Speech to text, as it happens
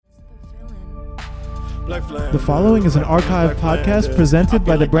The following is an archive podcast presented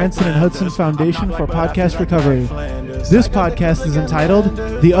by the Branson and Hudson Foundation for Podcast Recovery. This podcast is entitled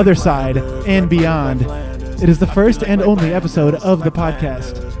The Other Side and Beyond. It is the first and only episode of the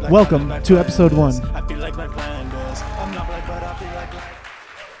podcast. Welcome to episode 1.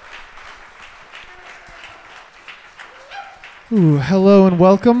 Hello and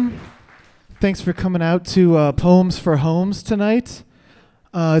welcome. Thanks for coming out to Poems for Homes tonight.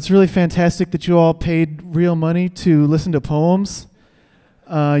 It's really fantastic that you all paid real money to listen to poems.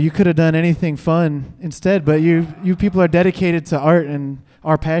 You could have done anything fun instead, but you people are dedicated to art and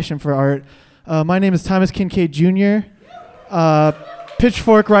our passion for art. My name is Thomas Kincaid Jr.,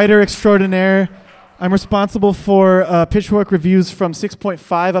 Pitchfork writer extraordinaire. I'm responsible for Pitchfork reviews from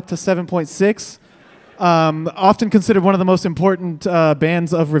 6.5 up to 7.6. Often considered one of the most important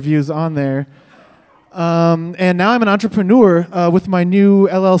bands of reviews on there. And now I'm an entrepreneur with my new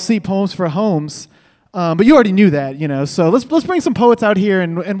LLC, Poems for Homes. But you already knew that, you know. So let's bring some poets out here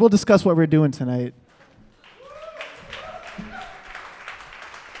and we'll discuss what we're doing tonight.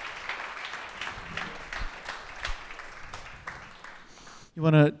 You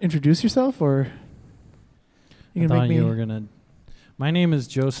want to introduce yourself, or you gonna make me? You were gonna. My name is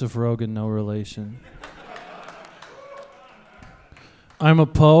Joseph Rogan, no relation. I'm a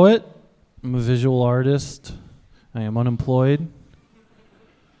poet. I'm a visual artist. I am unemployed.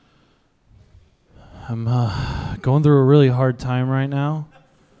 I'm going through a really hard time right now.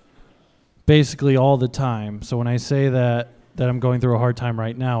 Basically all the time. So when I say that I'm going through a hard time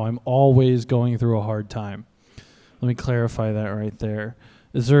right now, I'm always going through a hard time. Let me clarify that right there.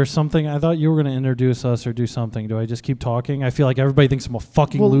 Is there something? I thought you were going to introduce us or do something. Do I just keep talking? I feel like everybody thinks I'm a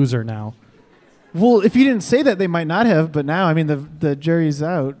fucking loser now. Well, if you didn't say that, they might not have. But now, I mean, the jury's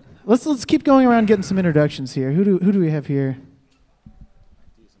out. Let's keep going around getting some introductions here. Who do we have here?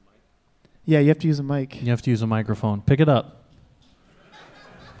 Yeah, you have to use a mic. You have to use a microphone. Pick it up.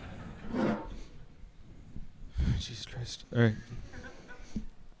 Jesus Christ. All right.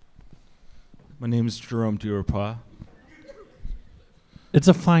 My name is Jerome Durepas. It's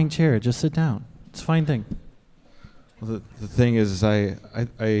a fine chair. Just sit down. It's a fine thing. Well, the thing is I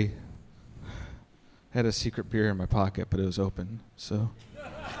had a secret beer in my pocket, but it was open, so...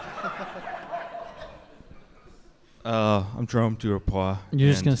 I'm Jerome Durepas.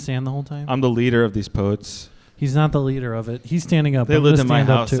 You're just going to stand the whole time? I'm the leader of these poets. He's not the leader of it. He's standing up. They lived in my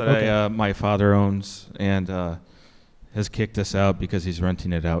house that my father owns and has kicked us out because he's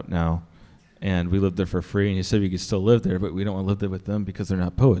renting it out now. And we lived there for free, and he said we could still live there, but we don't want to live there with them because they're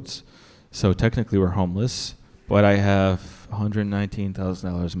not poets. So technically we're homeless, but I have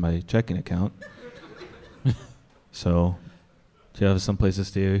 $119,000 in my checking account. So do you have some place to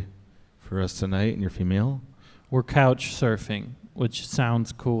stay for us tonight, and you're female? We're couch surfing, which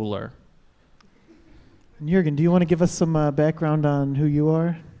sounds cooler. And Jürgen, do you want to give us some background on who you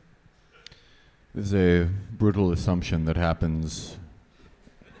are? There's a brutal assumption that happens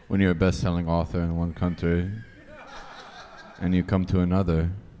when you're a best-selling author in one country and you come to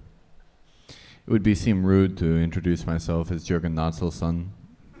another. It would seem rude to introduce myself as Jürgen Natzelson,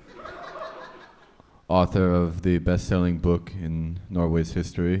 author of the best-selling book in Norway's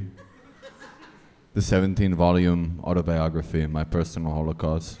history, the 17-volume autobiography, My Personal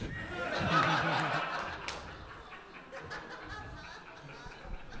Holocaust.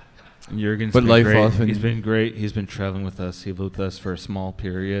 Jürgen's but been life great. often He's been great. He's been traveling with us. He lived with us for a small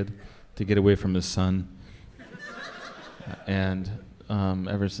period to get away from his son. And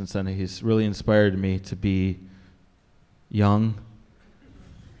ever since then, he's really inspired me to be young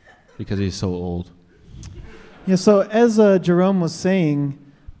because he's so old. Yeah, so as Jerome was saying,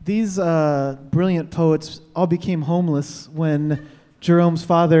 these brilliant poets all became homeless when Jerome's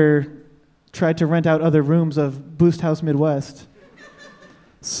father tried to rent out other rooms of Boost House Midwest.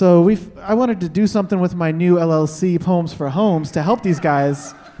 So I wanted to do something with my new LLC, Poems for Homes, to help these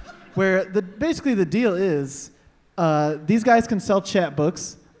guys, where basically the deal is these guys can sell chat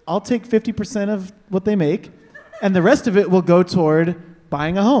books. I'll take 50% of what they make, and the rest of it will go toward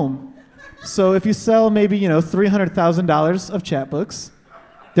buying a home. So if you sell maybe, $300,000 of chat books,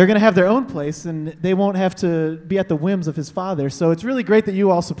 they're going to have their own place, and they won't have to be at the whims of his father. So it's really great that you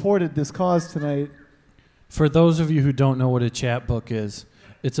all supported this cause tonight. For those of you who don't know what a chat book is,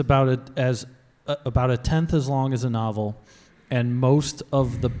 it's about a tenth as long as a novel, and most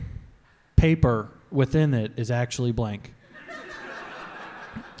of the paper within it is actually blank.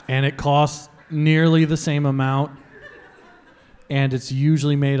 And it costs nearly the same amount, and it's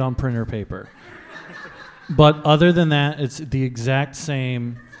usually made on printer paper. But other than that, it's the exact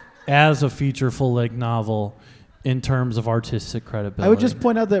same as a feature full-length novel, in terms of artistic credibility. I would just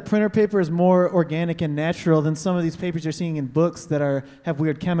point out that printer paper is more organic and natural than some of these papers you're seeing in books that have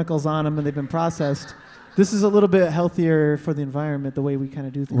weird chemicals on them and they've been processed. This is a little bit healthier for the environment, the way we kind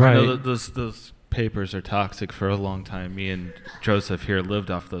of do things. Right. I know those papers are toxic for a long time. Me and Joseph here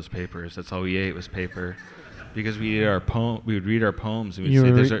lived off those papers. That's all we ate was paper. Because we would read our poems and we'd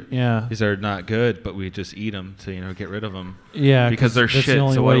say these are not good, but we just eat them to get rid of them. Yeah, because they're shit.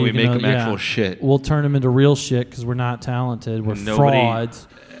 So why do we make them actual shit? We'll turn them into real shit because we're not talented. We're frauds.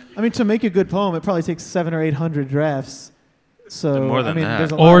 I mean, to make a good poem, it probably takes 700 or 800 drafts. So and more than that.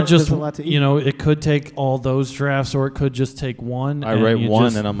 There's a lot to eat. It could take all those drafts, or it could just take one. I write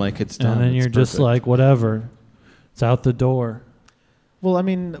one, and I'm like, it's done. And then you're just like, whatever, it's out the door. Well, I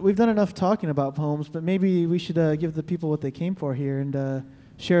mean, we've done enough talking about poems, but maybe we should give the people what they came for here and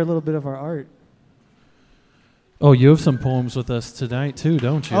share a little bit of our art. Oh, you have some poems with us tonight, too,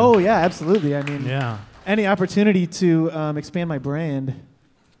 don't you? Oh, yeah, absolutely. I mean, yeah. Any opportunity to expand my brand.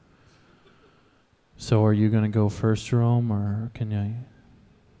 So are you going to go first, Jerome, or can you?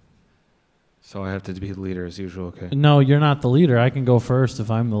 So I have to be the leader as usual, okay? No, you're not the leader. I can go first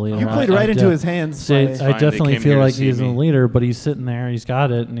if I'm the leader. You played right into his hands. I definitely feel like he's the leader, but he's sitting there. He's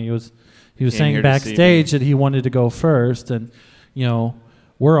got it, and he was saying backstage that he wanted to go first, and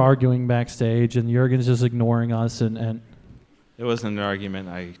we're arguing backstage, and Jurgen's just ignoring us, and it wasn't an argument.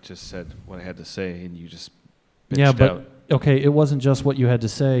 I just said what I had to say, and you just out. Okay, it wasn't just what you had to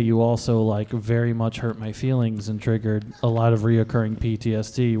say. You also very much hurt my feelings and triggered a lot of reoccurring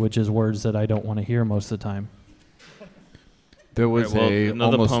PTSD, which is words that I don't want to hear most of the time. There was none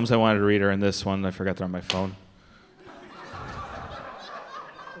of the poems I wanted to read are in this one. I forgot they're on my phone.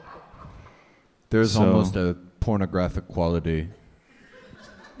 There's almost a pornographic quality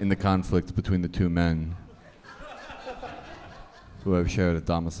in the conflict between the two men who I've shared a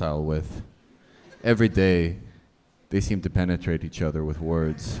domicile with. Every day, they seem to penetrate each other with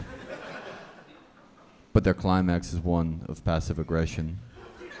words. But their climax is one of passive aggression.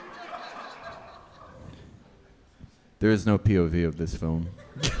 There is no POV of this film.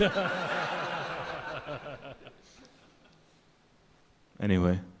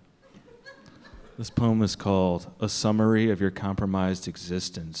 Anyway, this poem is called A Summary of Your Compromised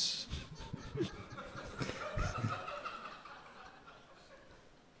Existence.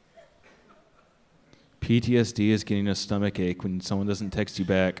 PTSD is getting a stomach ache when someone doesn't text you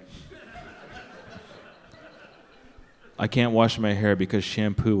back. I can't wash my hair because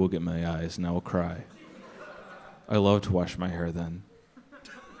shampoo will get my eyes and I will cry. I love to wash my hair then.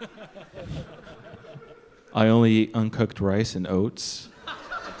 I only eat uncooked rice and oats.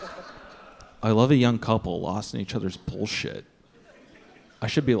 I love a young couple lost in each other's bullshit. I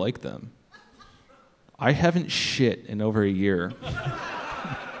should be like them. I haven't shit in over a year.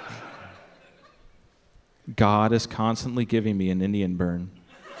 God is constantly giving me an Indian burn.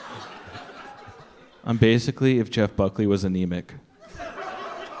 I'm basically if Jeff Buckley was anemic.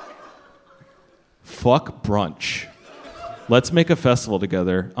 Fuck brunch. Let's make a festival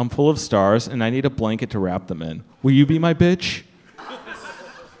together. I'm full of stars and I need a blanket to wrap them in. Will you be my bitch?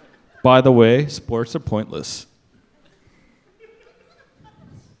 By the way, sports are pointless.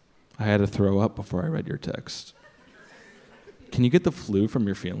 I had to throw up before I read your text. Can you get the flu from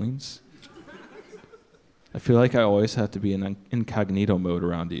your feelings? I feel like I always have to be in incognito mode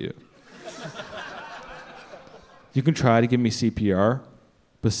around you. You can try to give me CPR,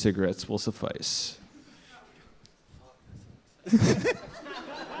 but cigarettes will suffice.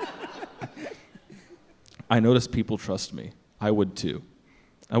 I notice people trust me. I would too.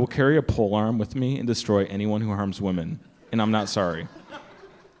 I will carry a polearm with me and destroy anyone who harms women, and I'm not sorry.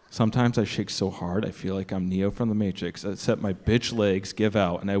 Sometimes I shake so hard I feel like I'm Neo from the Matrix, except my bitch legs give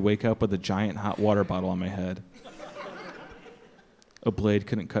out and I wake up with a giant hot water bottle on my head. A blade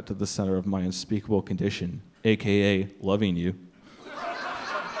couldn't cut to the center of my unspeakable condition, aka loving you.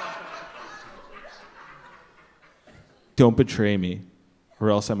 Don't betray me, or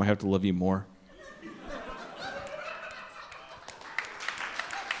else I might have to love you more.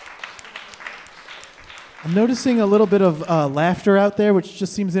 I'm noticing a little bit of laughter out there, which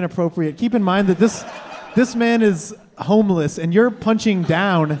just seems inappropriate. Keep in mind that this man is homeless, and you're punching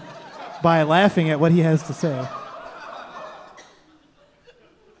down by laughing at what he has to say.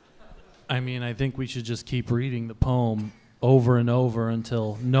 I mean, I think we should just keep reading the poem over and over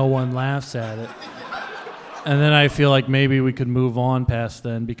until no one laughs at it. And then I feel like maybe we could move on past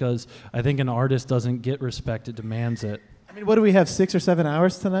then, because I think an artist doesn't get respect, it demands it. I mean, what do we have, 6 or 7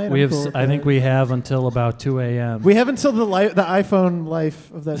 hours tonight? I think we have until about 2 a.m. We have until the iPhone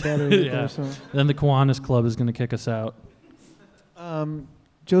life of that battery. Yeah. There, so. Then the Kiwanis Club is going to kick us out.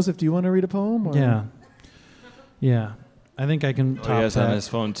 Joseph, do you want to read a poem? Or? Yeah. Yeah, I think I can Oh, top he has that. on his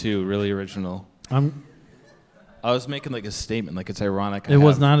phone too. Really original. I was making like a statement, like it's ironic. It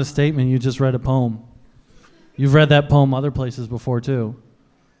was not a statement. You just read a poem. You've read that poem other places before too.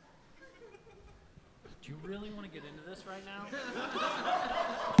 Do you really want to get into this right now?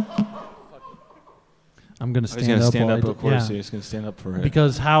 I'm gonna stand He's gonna up. stand while up, I of do- course. yeah. He's gonna stand up for it.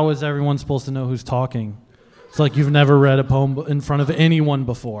 Because how is everyone supposed to know who's talking? It's like you've never read a poem in front of anyone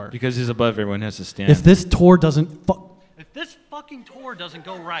before. Because he's above, everyone has to stand. If this tour doesn't, if this fucking tour doesn't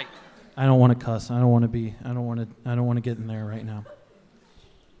go right, I don't want to cuss. I don't want to get in there right now.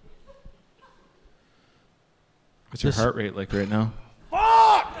 What's your this- heart rate like right now?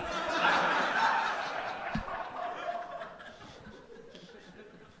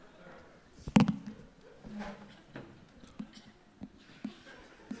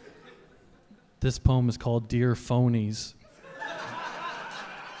 This poem is called Dear Phonies.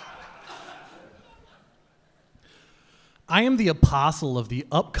 I am the apostle of the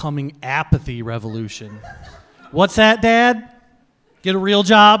upcoming apathy revolution. What's that, Dad? Get a real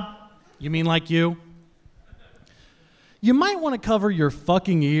job? You mean like you? You might want to cover your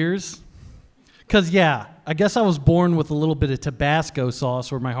fucking ears. Because, yeah, I guess I was born with a little bit of Tabasco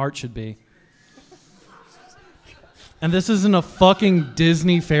sauce where my heart should be. And this isn't a fucking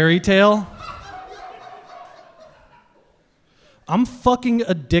Disney fairy tale. I'm fucking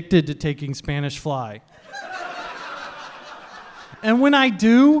addicted to taking Spanish Fly. And when I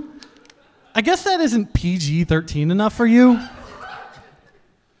do, I guess that isn't PG-13 enough for you?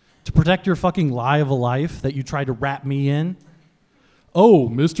 To protect your fucking lie of a life that you tried to wrap me in? Oh,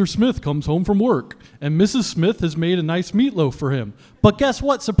 Mr. Smith comes home from work, and Mrs. Smith has made a nice meatloaf for him. But guess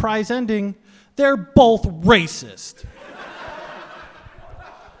what? Surprise ending. They're both racist.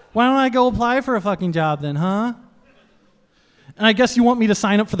 Why don't I go apply for a fucking job then, huh? And I guess you want me to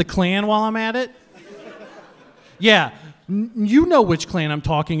sign up for the Klan while I'm at it? Yeah, you know which Klan I'm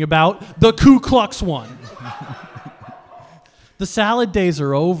talking about. The Ku Klux one. The salad days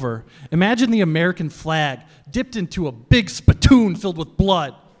are over. Imagine the American flag dipped into a big spittoon filled with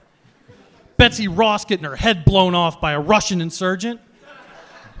blood. Betsy Ross getting her head blown off by a Russian insurgent.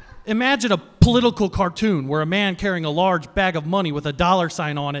 Imagine a political cartoon where a man carrying a large bag of money with a dollar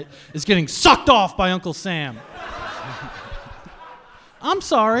sign on it is getting sucked off by Uncle Sam. I'm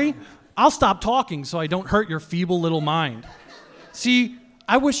sorry. I'll stop talking so I don't hurt your feeble little mind. See,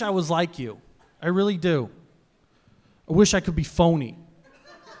 I wish I was like you. I really do. I wish I could be phony.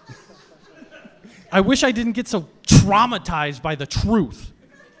 I wish I didn't get so traumatized by the truth.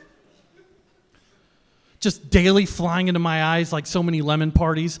 Just daily flying into my eyes like so many lemon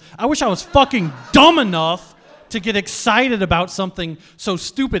parties. I wish I was fucking dumb enough to get excited about something so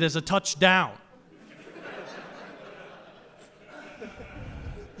stupid as a touchdown.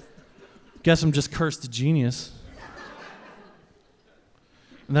 Guess I'm just cursed to genius.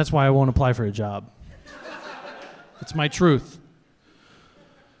 And that's why I won't apply for a job. It's my truth.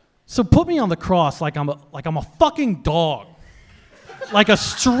 So put me on the cross like I'm a fucking dog. Like a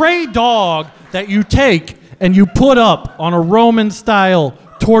stray dog that you take and you put up on a Roman-style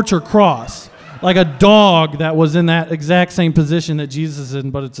torture cross. Like a dog that was in that exact same position that Jesus is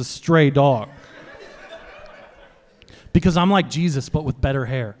in, but it's a stray dog. Because I'm like Jesus, but with better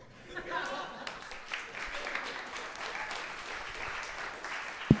hair.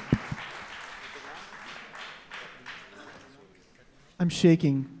 I'm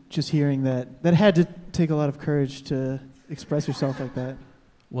shaking just hearing that. That had to take a lot of courage to express yourself like that.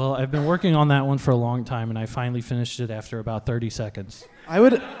 Well, I've been working on that one for a long time, and I finally finished it after about 30 seconds. I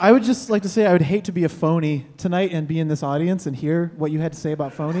would just like to say I would hate to be a phony tonight and be in this audience and hear what you had to say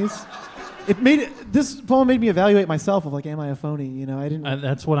about phonies. This poem made me evaluate myself of like, am I a phony? You know, I didn't.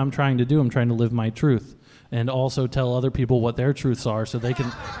 That's what I'm trying to do. I'm trying to live my truth, and also tell other people what their truths are, so they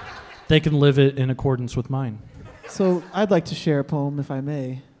can live it in accordance with mine. So I'd like to share a poem, if I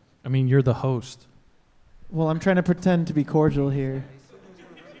may. I mean, you're the host. Well, I'm trying to pretend to be cordial here.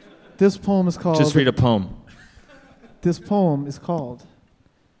 This poem is called... Just read a poem. This poem is called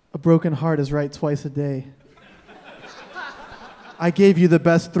A Broken Heart is Right Twice a Day. I gave you the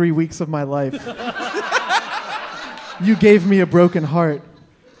best 3 weeks of my life. You gave me a broken heart.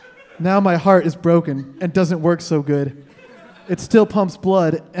 Now my heart is broken and doesn't work so good. It still pumps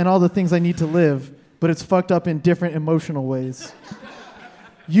blood and all the things I need to live, but it's fucked up in different emotional ways.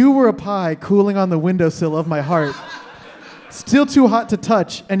 You were a pie cooling on the windowsill of my heart. Still too hot to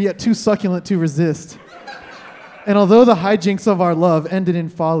touch and yet too succulent to resist. And although the hijinks of our love ended in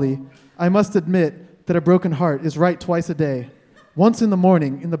folly, I must admit that a broken heart is right twice a day. Once in the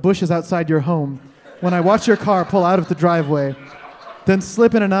morning, in the bushes outside your home, when I watch your car pull out of the driveway, Then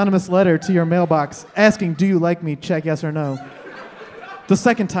slip an anonymous letter to your mailbox asking, "Do you like me? Check yes or no." The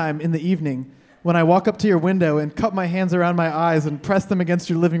second time in the evening, when I walk up to your window and cup my hands around my eyes and press them against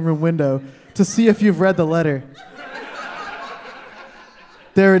your living room window to see if you've read the letter.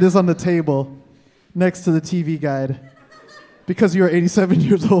 There it is on the table, next to the TV guide. Because you are 87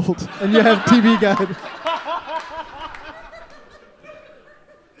 years old and you have TV guide.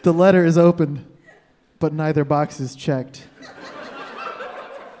 The letter is opened, but neither box is checked.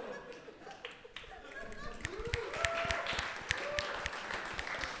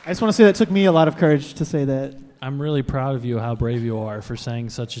 I just want to say that took me a lot of courage to say that. I'm really proud of you, how brave you are for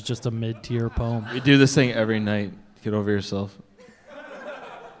saying such as just a mid-tier poem. We do this thing every night. Get over yourself.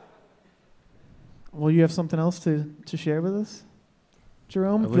 Well, you have something else to share with us,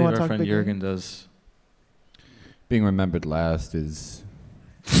 Jerome? I If you believe want to our talk friend big Jurgen does. Being remembered last is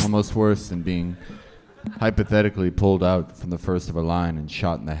almost worse than being hypothetically pulled out from the first of a line and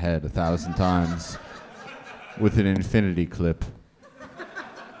shot in the head 1,000 times with an infinity clip.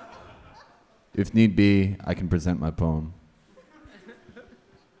 If need be, I can present my poem.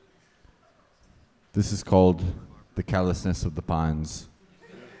 This is called The Callousness of the Pines.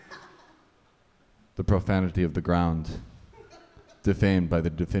 The profanity of the ground, defamed by the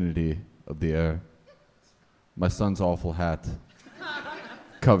divinity of the air. My son's awful hat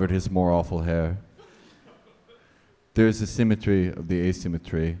covered his more awful hair. There is a symmetry of the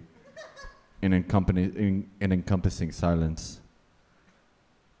asymmetry in encompassing silence.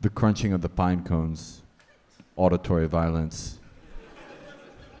 The crunching of the pine cones, auditory violence.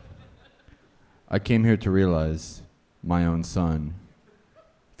 I came here to realize my own son.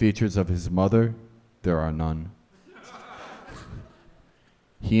 Features of his mother, there are none.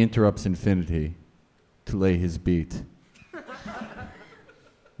 He interrupts infinity to lay his beat.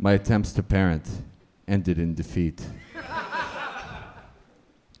 My attempts to parent ended in defeat.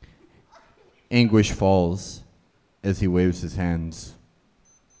 Anguish falls as he waves his hands.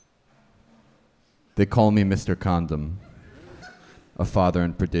 They call me Mr. Condom, a father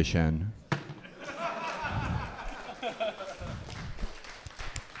in perdition.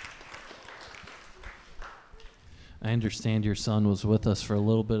 I understand your son was with us for a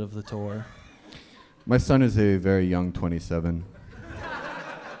little bit of the tour. My son is a very young 27.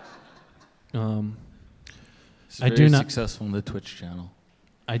 He's I very do not- successful in the Twitch channel.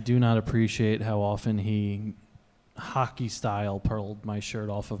 I do not appreciate how often he hockey-style pulled my shirt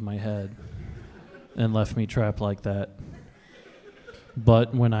off of my head and left me trapped like that.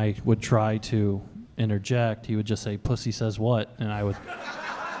 But when I would try to interject, he would just say, "Pussy says what?" And I would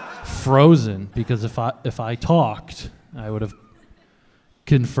frozen, because if I talked, I would have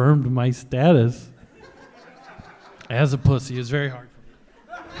confirmed my status as a pussy. It's very hard for me.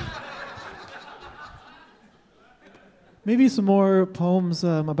 Maybe some more poems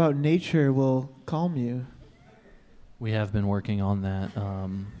about nature will calm you. We have been working on that.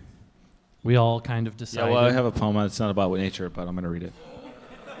 We all kind of Yeah, decided. well, I have a poem that's not about nature, but I'm going to read it.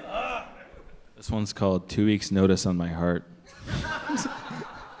 This one's called 2 Weeks Notice on My Heart.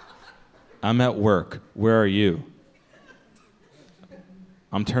 I'm at work. Where are you?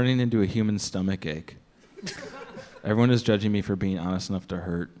 I'm turning into a human stomach ache. Everyone is judging me for being honest enough to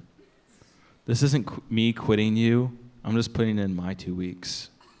hurt. This isn't me quitting you. I'm just putting in my 2 weeks.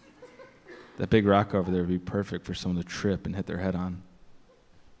 That big rock over there would be perfect for someone to trip and hit their head on.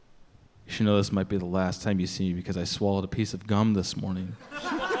 You should know this might be the last time you see me because I swallowed a piece of gum this morning.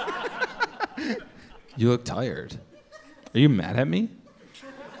 You look tired. Are you mad at me?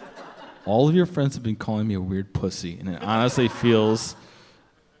 All of your friends have been calling me a weird pussy, and it honestly feels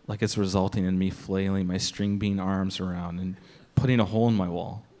like it's resulting in me flailing my string bean arms around and putting a hole in my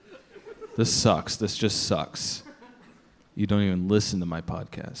wall. This sucks. This just sucks. You don't even listen to my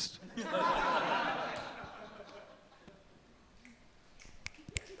podcast.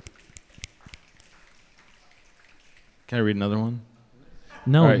 Can I read another one?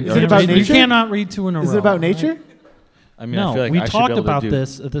 No, All right, you is it can't about read- you nature? cannot read two in a row. Is it about nature? I mean, No, I feel like we I should talked be able about to do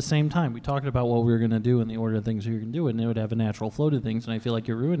this at the same time. We talked about what we were going to do and the order of things we were going to do, and it would have a natural flow to things. And I feel like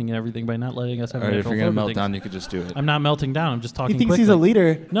you're ruining everything by not letting us have All a right, if natural you're gonna flow to melt things. down, you could just do it. I'm not melting down. I'm just talking He thinks quickly. he's a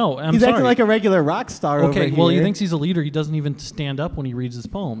leader. No, I'm he's sorry. acting like a regular rock star over Okay, here. well, he thinks he's a leader. He doesn't even stand up when he reads his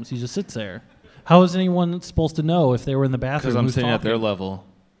poems. He just sits there. How is anyone supposed to know if they were in the bathroom? Because I'm who's sitting at their talking? level.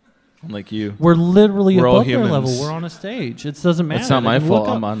 I'm like you. We're literally We're all above their humans. level. We're on a stage. It doesn't matter. It's not They my can fault.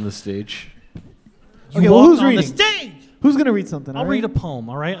 look I'm up. on the stage. You Okay, well, walked who's on reading? the stage? Who's going to read something? I'll all read a right? poem,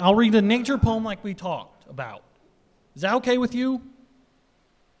 all right? I'll read a nature poem like we talked about. Is that okay with you?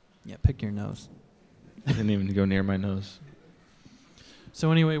 Yeah, pick your nose. I didn't even go near my nose.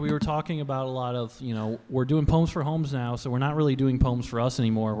 So anyway, we were talking about a lot of, we're doing poems for homes now, so we're not really doing poems for us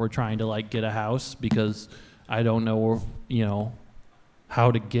anymore. We're trying to like get a house because I don't know,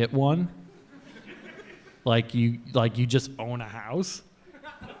 how to get one. Like you just own a house.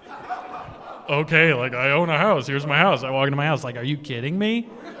 Okay, like I own a house. Here's my house. I walk into my house. Like, are you kidding me?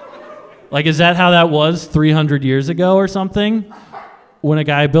 Like, is that how that was 300 years ago or something? When a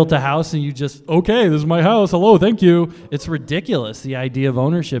guy built a house and you just, okay, this is my house. Hello, thank you. It's ridiculous, the idea of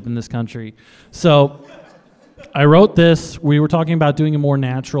ownership in this country. So I wrote this. We were talking about doing it more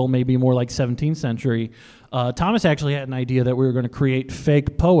natural, maybe more like 17th century. Thomas actually had an idea that we were going to create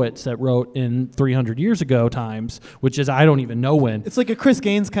fake poets that wrote in 300 years ago times, which is I don't even know when. It's like a Chris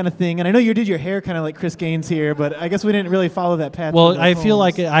Gaines kind of thing, and I know you did your hair kind of like Chris Gaines here, but I guess we didn't really follow that path. Well, I feel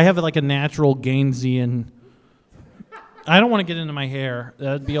like I have like a natural Gainesian. I don't want to get into my hair.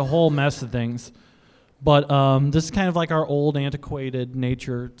 That'd be a whole mess of things. But this is kind of like our old antiquated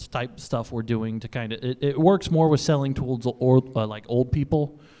nature type stuff we're doing to kind of, it works more with selling tools or like old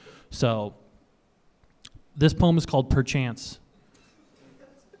people. So this poem is called Perchance.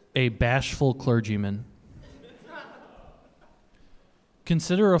 A bashful clergyman.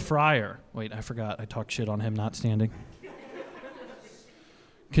 Consider a friar. Wait, I forgot. I talked shit on him not standing.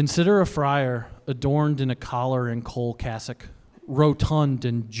 Consider a friar adorned in a collar and coal cassock, rotund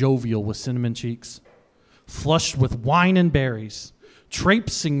and jovial with cinnamon cheeks, flushed with wine and berries,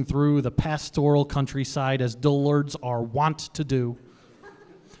 traipsing through the pastoral countryside as dullards are wont to do.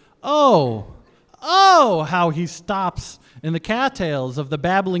 Oh, how he stops in the cattails of the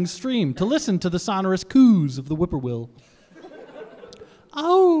babbling stream to listen to the sonorous coos of the whippoorwill.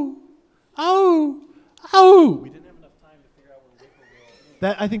 Oh. We didn't have enough time to figure out what a whippoorwill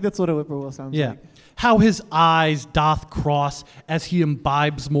is. I think that's what a whippoorwill sounds like. How his eyes doth cross as he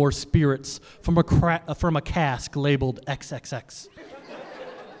imbibes more spirits from a cask labeled XXX.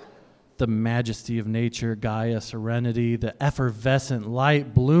 The majesty of nature, Gaia serenity, the effervescent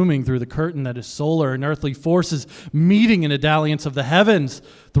light blooming through the curtain that is solar and earthly forces meeting in a dalliance of the heavens.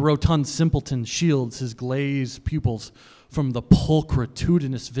 The rotund simpleton shields his glazed pupils from the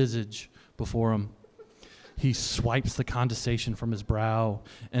pulchritudinous visage before him. He swipes the condensation from his brow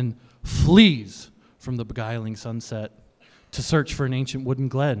and flees from the beguiling sunset to search for an ancient wooden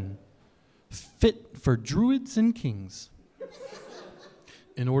glen, fit for druids and kings,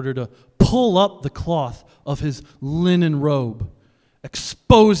 in order to pull up the cloth of his linen robe,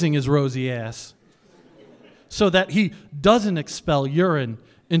 exposing his rosy ass, so that he doesn't expel urine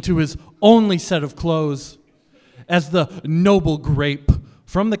into his only set of clothes, as the noble grape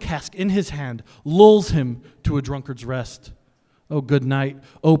from the cask in his hand lulls him to a drunkard's rest. Oh, good night,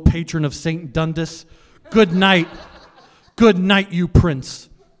 oh patron of Saint Dundas, good night, you prince.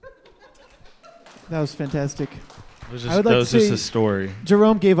 That was fantastic. That was just a story.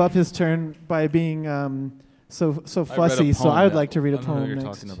 Jerome gave up his turn by being so fussy, so I would like to read a I don't know poem what you're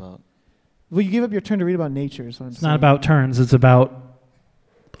next. talking about. Well, you gave up your turn to read about nature. Is what I'm It's saying. not about turns, it's about...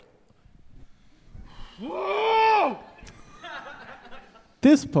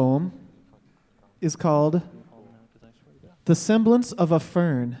 This poem is called The Semblance of a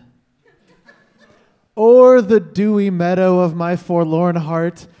Fern. O'er the dewy meadow of my forlorn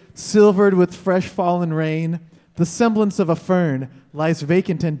heart, silvered with fresh fallen rain, the semblance of a fern lies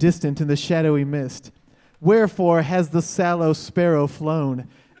vacant and distant in the shadowy mist. Wherefore has the sallow sparrow flown,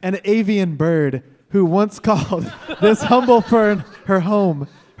 an avian bird who once called this humble fern her home,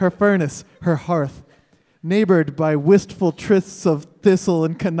 her furnace, her hearth. Neighbored by wistful trysts of thistle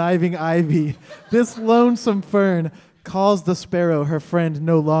and conniving ivy, this lonesome fern calls the sparrow her friend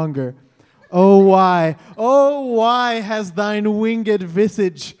no longer. Oh why has thine winged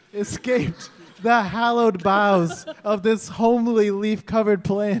visage escaped the hallowed boughs of this homely leaf-covered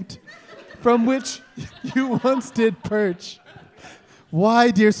plant from which you once did perch?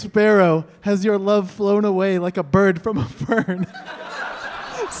 Why, dear sparrow, has your love flown away like a bird from a fern?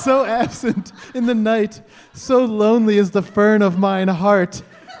 So absent in the night, so lonely is the fern of mine heart,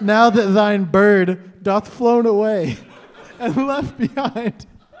 now that thine bird doth flown away, and left behind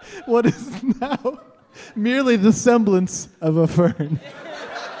what is now merely the semblance of a fern.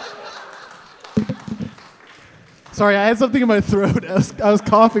 Sorry, I had something in my throat. I was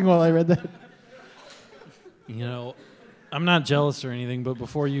coughing while I read that. You know, I'm not jealous or anything, but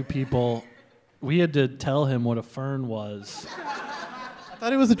before you people, we had to tell him what a fern was. I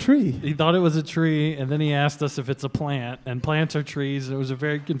thought it was a tree. He thought it was a tree, and then he asked us if it's a plant, and plants are trees, and it was a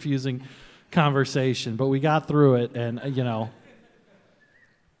very confusing conversation, but we got through it, and,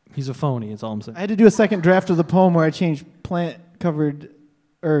 he's a phony, that's all I'm saying. I had to do a second draft of the poem where I changed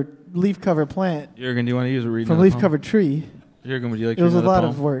leaf-covered plant Jurgen, do you want to use a reading from of the poem? leaf-covered tree. Jürgen, would you like It to was read a another lot poem?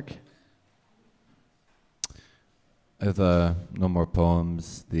 of work. I have no more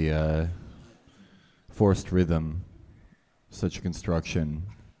poems. The forced rhythm, such a construction,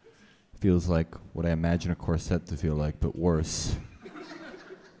 feels like what I imagine a corset to feel like, but worse.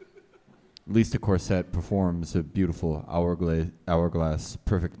 At least a corset performs a beautiful hourglass,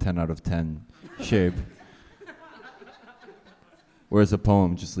 perfect 10 out of 10 shape. Whereas a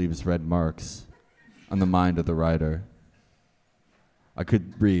poem just leaves red marks on the mind of the writer. I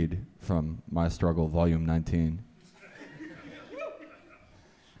could read from My Struggle, Volume 19.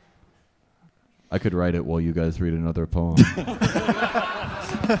 I could write it while you guys read another poem.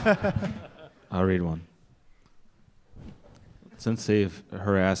 I'll read one. Since they've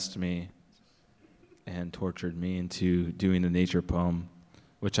harassed me and tortured me into doing a nature poem,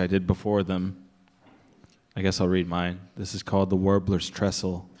 which I did before them, I guess I'll read mine. This is called The Warbler's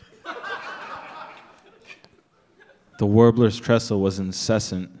Trestle. The warbler's trestle was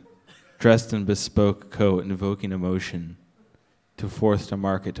incessant, dressed in bespoke coat, invoking emotion, to forth to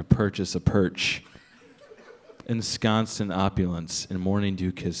market to purchase a perch, ensconced in opulence and morning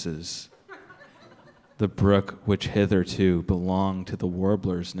dew kisses. The brook which hitherto belonged to the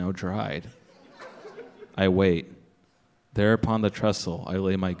warblers now dried. I wait. There upon the trestle I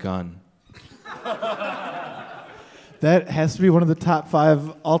lay my gun. That has to be one of the top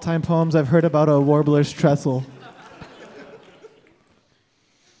 5 all-time poems I've heard about a warbler's trestle.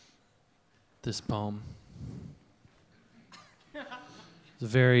 This poem is a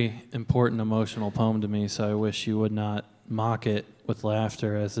very important emotional poem to me, so I wish you would not mock it with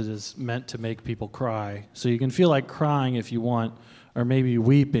laughter, as it is meant to make people cry. So you can feel like crying if you want, or maybe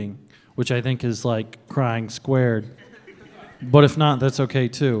weeping, which I think is like crying squared. But if not, that's okay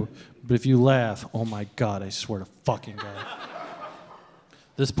too. But if you laugh, oh my God, I swear to fucking God.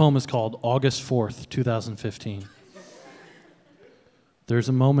 This poem is called August 4th, 2015. There's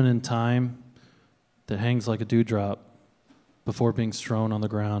a moment in time that hangs like a dewdrop before being strewn on the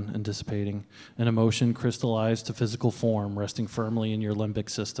ground and dissipating, an emotion crystallized to physical form, resting firmly in your limbic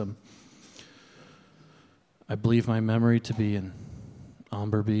system. I believe my memory to be an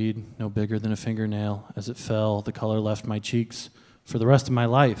amber bead, no bigger than a fingernail. As it fell, the color left my cheeks for the rest of my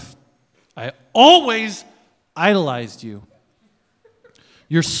life. I always idolized you.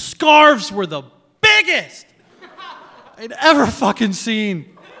 Your scarves were the biggest I'd ever fucking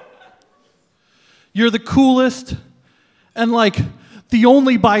seen. You're the coolest and like the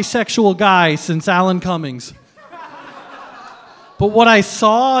only bisexual guy since Alan Cummings. But what I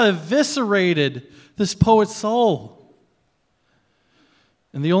saw eviscerated this poet's soul.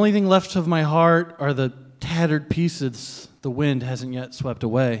 And the only thing left of my heart are the tattered pieces the wind hasn't yet swept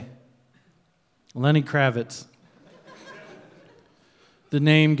away. Lenny Kravitz. The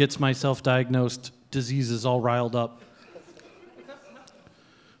name gets my self-diagnosed diseases all riled up.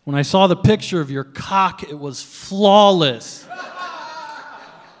 When I saw the picture of your cock, it was flawless.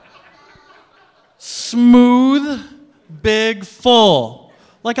 Smooth, big, full,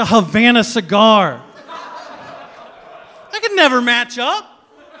 like a Havana cigar. I could never match up.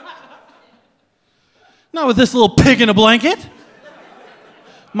 Not with this little pig in a blanket.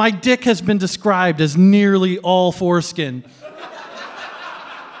 My dick has been described as nearly all foreskin.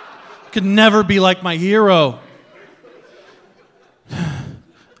 Could never be like my hero.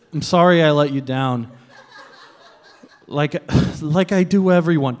 I'm sorry I let you down. Like I do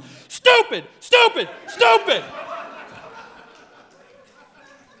everyone. Stupid! Stupid! Stupid!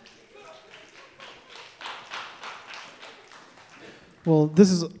 Well, this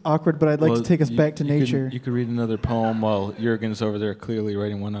is awkward, but I'd like to take us back to nature. You could read another poem while Jürgen's over there clearly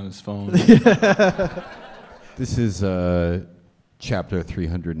writing one on his phone. This is chapter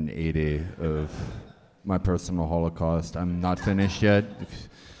 380 of My Personal Holocaust. I'm not finished yet. If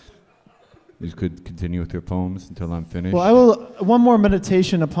you could continue with your poems until I'm finished. Well, I will. One more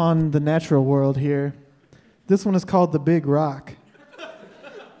meditation upon the natural world here. This one is called The Big Rock.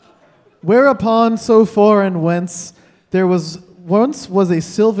 Whereupon so foreign whence there once was a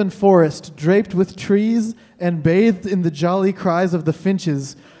sylvan forest draped with trees and bathed in the jolly cries of the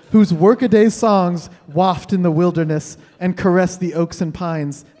finches, whose workaday songs waft in the wilderness and caress the oaks and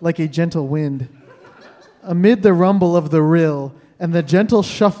pines like a gentle wind. Amid the rumble of the rill and the gentle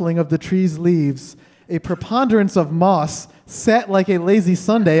shuffling of the trees' leaves, a preponderance of moss sat like a lazy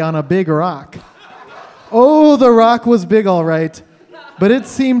Sunday on a big rock. Oh, the rock was big all right, but it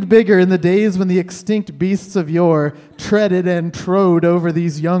seemed bigger in the days when the extinct beasts of yore treaded and trode over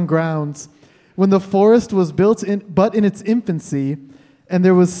these young grounds, when the forest was built but in its infancy, and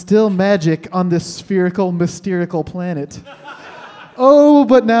there was still magic on this spherical, mysterical planet. Oh,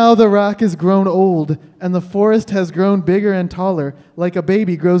 but now the rock is grown old, and the forest has grown bigger and taller, like a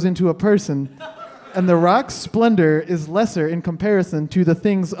baby grows into a person. And the rock's splendor is lesser in comparison to the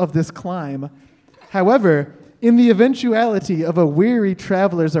things of this clime. However, in the eventuality of a weary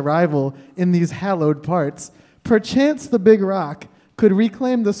traveler's arrival in these hallowed parts, perchance the big rock could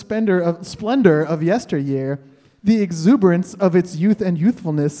reclaim the splendor of yesteryear, the exuberance of its youth and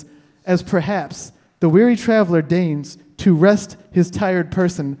youthfulness, as perhaps the weary traveler deigns to rest his tired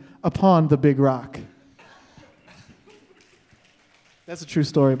person upon the big rock. That's a true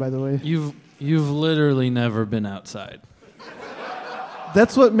story, by the way. You've literally never been outside.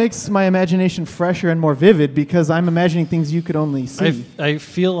 That's what makes my imagination fresher and more vivid, because I'm imagining things you could only see. I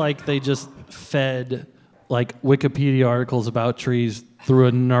feel like they just fed like Wikipedia articles about trees through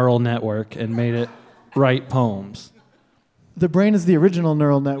a neural network and made it write poems. The brain is the original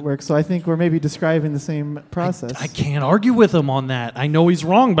neural network, so I think we're maybe describing the same process. I can't argue with him on that. I know he's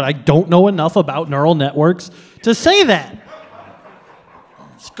wrong, but I don't know enough about neural networks to say that.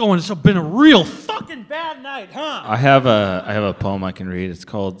 It's been a real fucking bad night, huh? I have a poem I can read. It's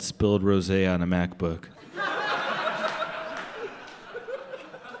called Spilled Rosé on a MacBook.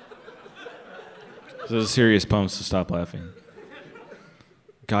 So it's a serious poem, so stop laughing.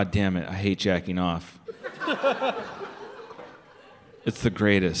 God damn it, I hate jacking off. It's the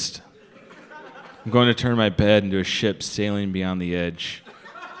greatest. I'm going to turn my bed into a ship sailing beyond the edge.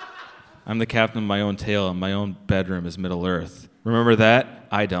 I'm the captain of my own tale, and my own bedroom is Middle Earth. Remember that?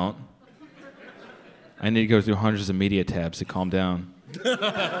 I don't. I need to go through hundreds of media tabs to calm down.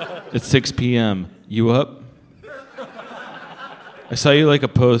 It's 6 p.m. You up? I saw you like a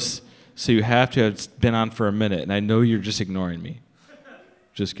post, so you have to have been on for a minute, and I know you're just ignoring me.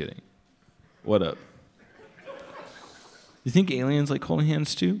 Just kidding. What up? You think aliens like holding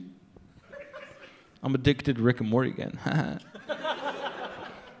hands too? I'm addicted to Rick and Morty again.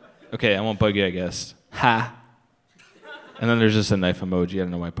 Okay, I won't bug you, I guess. Ha. And then there's just a knife emoji. I don't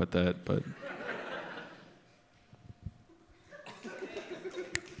know why I put that, but...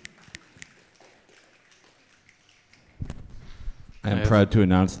 I am proud to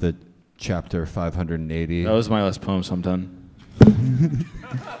announce that chapter 580... That was my last poem, so I'm done.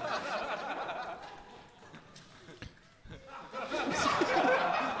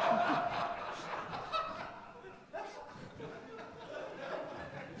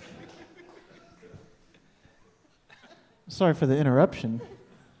 Sorry for the interruption.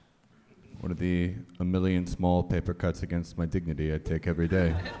 One of the a million small paper cuts against my dignity I take every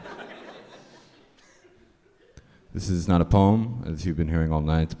day. This is not a poem, as you've been hearing all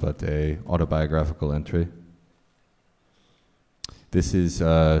night, but a autobiographical entry. This is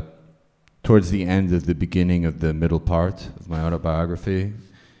towards the end of the beginning of the middle part of my autobiography.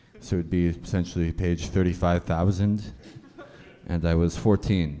 So it would be essentially page 35,000, and I was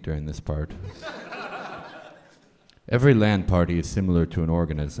 14 during this part. Every land party is similar to an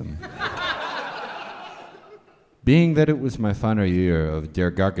organism. Being that it was my final year of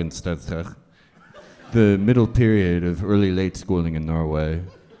Der Gartenstadter, the middle period of early late schooling in Norway,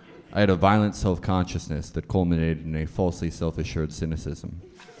 I had a violent self-consciousness that culminated in a falsely self-assured cynicism.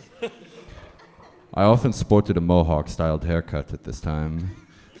 I often sported a mohawk-styled haircut at this time,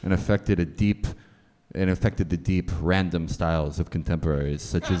 and affected the deep, random styles of contemporaries,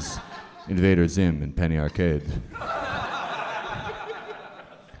 such as Invader Zim and Penny Arcade.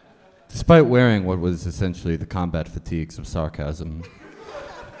 Despite wearing what was essentially the combat fatigues of sarcasm,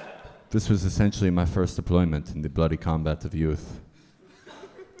 this was essentially my first deployment in the bloody combat of youth.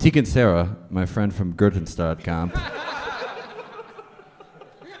 Tegan Sarah, my friend from Gurtenstadt camp,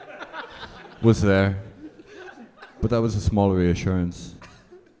 was there, but that was a small reassurance.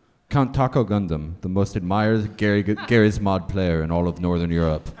 Count Taco Gundam, the most admired Garry's Mod player in all of Northern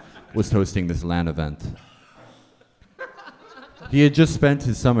Europe, was hosting this LAN event. He had just spent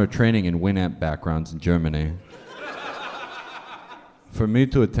his summer training in Winamp backgrounds in Germany. For me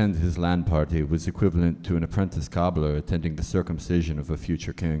to attend his LAN party was equivalent to an apprentice cobbler attending the circumcision of a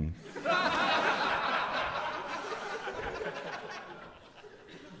future king.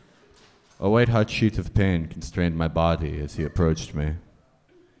 A white-hot sheet of pain constrained my body as he approached me.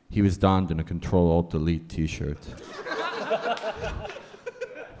 He was donned in a Control-Alt-Delete t-shirt.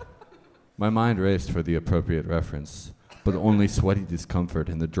 My mind raced for the appropriate reference, but only sweaty discomfort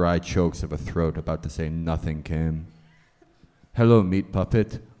and the dry chokes of a throat about to say nothing came. "Hello, meat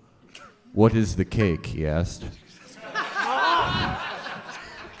puppet. What is the cake?" he asked.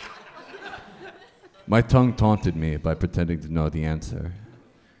 My tongue taunted me by pretending to know the answer,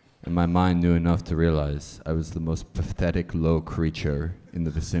 and my mind knew enough to realize I was the most pathetic low creature in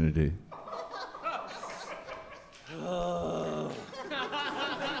the vicinity.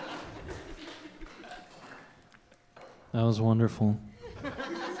 That was wonderful.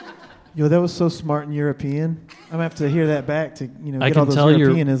 Yo, that was so smart and European. I'm gonna have to hear that back to I get can all those tell you're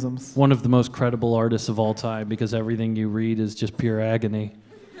Europeanisms. one of the most credible artists of all time because everything you read is just pure agony.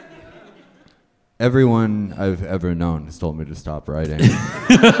 Everyone I've ever known has told me to stop writing.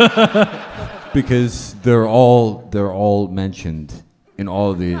 Because they're all mentioned in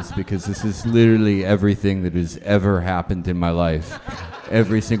all of these, because this is literally everything that has ever happened in my life.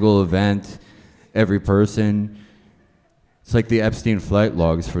 Every single event, every person. It's like the Epstein flight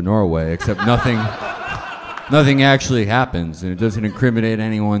logs for Norway, except nothing actually happens, and it doesn't incriminate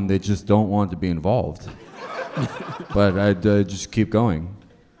anyone. They just don't want to be involved. But I'd just keep going.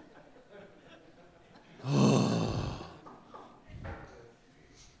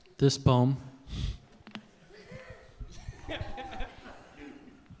 This poem.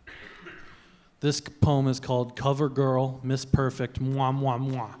 This poem is called Cover Girl, Miss Perfect, Mwah, Mwah,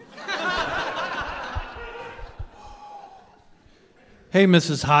 Mwah. Hey,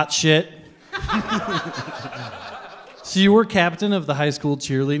 Mrs. Hot Shit. So you were captain of the high school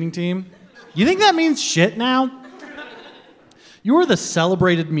cheerleading team? You think that means shit now? You are the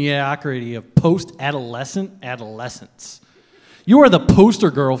celebrated mediocrity of post-adolescent adolescence. You are the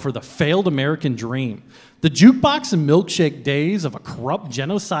poster girl for the failed American dream. The jukebox and milkshake days of a corrupt,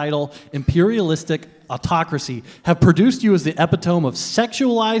 genocidal, imperialistic autocracy have produced you as the epitome of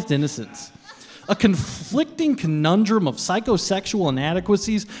sexualized innocence. A conflicting conundrum of psychosexual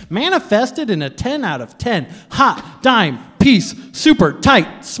inadequacies manifested in a 10 out of 10 hot, dime, piece, super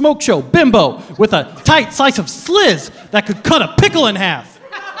tight smoke show bimbo with a tight slice of sliz that could cut a pickle in half.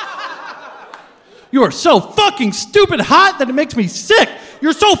 You are so fucking stupid hot that it makes me sick.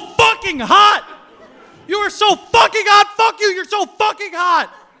 You're so fucking hot. You are so fucking hot. Fuck you. You're so fucking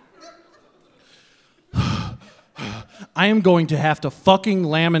hot. I am going to have to fucking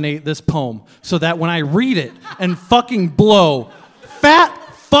laminate this poem so that when I read it and fucking blow fat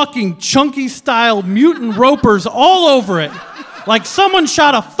fucking chunky style mutant ropers all over it like someone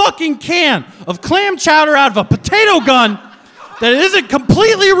shot a fucking can of clam chowder out of a potato gun that isn't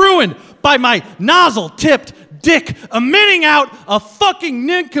completely ruined by my nozzle-tipped dick emitting out a fucking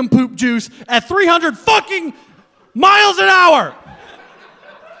nincompoop juice at 300 fucking miles an hour,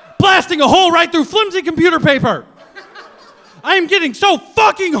 blasting a hole right through flimsy computer paper. I am getting so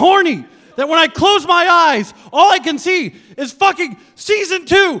fucking horny that when I close my eyes, all I can see is fucking season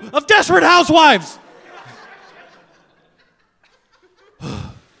 2 of Desperate Housewives.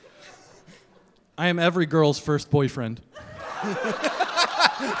 I am every girl's first boyfriend.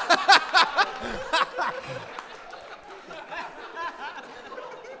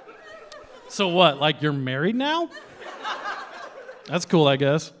 So what, like you're married now? That's cool, I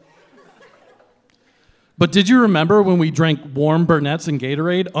guess. But did you remember when we drank warm Burnett's and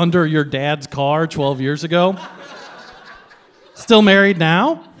Gatorade under your dad's car 12 years ago? Still married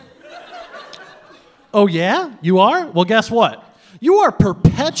now? Oh yeah? You are? Well, guess what? You are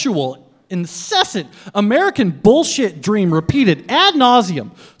perpetual, incessant American bullshit dream repeated ad nauseum.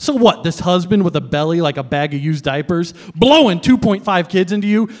 So what, this husband with a belly like a bag of used diapers, blowing 2.5 kids into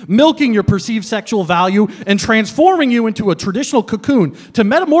you, milking your perceived sexual value, and transforming you into a traditional cocoon to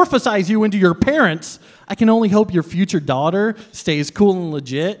metamorphosize you into your parents. I can only hope your future daughter stays cool and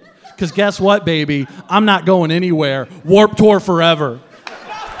legit, because guess what, baby? I'm not going anywhere. Warped Tour forever.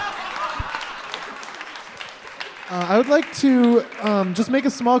 I would like to just make a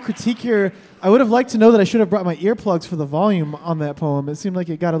small critique here. I would have liked to know that I should have brought my earplugs for the volume on that poem. It seemed like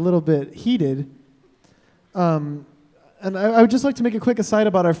it got a little bit heated. And I would just like to make a quick aside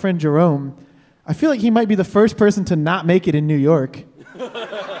about our friend Jerome. I feel like he might be the first person to not make it in New York.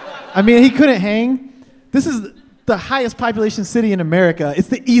 I mean, he couldn't hang. This is the highest population city in America. It's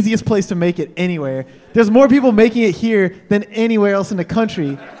the easiest place to make it anywhere. There's more people making it here than anywhere else in the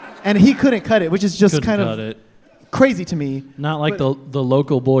country. And he couldn't cut it, which is just kind of crazy to me. Not like the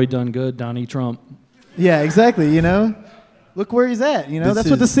local boy done good, Donnie Trump. Yeah, exactly, you know? Look where he's at, you know? That's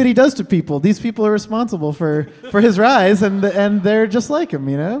what the city does to people. These people are responsible for his rise, and they're just like him,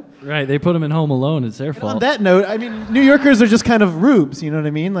 you know? Right, they put him in Home Alone. It's their fault. On that note, I mean, New Yorkers are just kind of rubes, you know what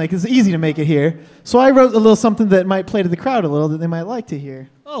I mean? Like, it's easy to make it here. So I wrote a little something that might play to the crowd a little that they might like to hear.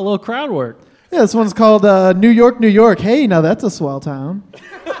 Oh, a little crowd work. Yeah, this one's called New York, New York. Hey, now that's a swell town.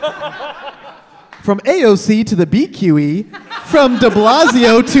 From AOC to the BQE, from de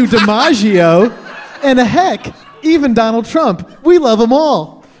Blasio to DiMaggio, and heck, even Donald Trump. We love them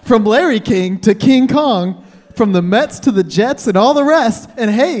all. From Larry King to King Kong, from the Mets to the Jets and all the rest. And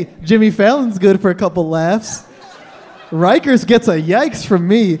hey, Jimmy Fallon's good for a couple laughs. Rikers gets a yikes from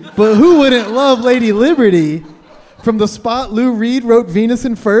me, but who wouldn't love Lady Liberty? From the spot Lou Reed wrote Venus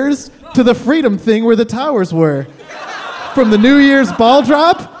in Furs to the freedom thing where the towers were. From the New Year's ball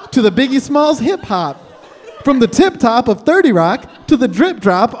drop to the Biggie Smalls hip hop. From the tip top of 30 Rock to the drip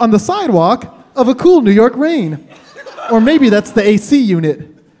drop on the sidewalk of a cool New York rain. Or maybe that's the AC unit.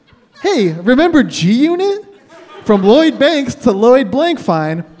 Hey, remember G Unit? From Lloyd Banks to Lloyd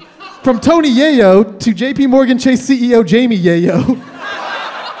Blankfein. From Tony Yayo to JP Morgan Chase CEO Jamie Yayo.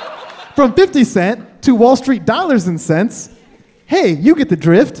 From 50 Cent to Wall Street dollars and cents. Hey, you get the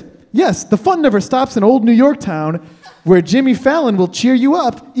drift. Yes, the fun never stops in old New York town, where Jimmy Fallon will cheer you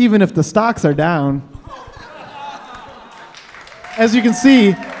up even if the stocks are down. As you can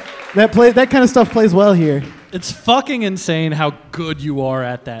see, that kind of stuff plays well here. It's fucking insane how good you are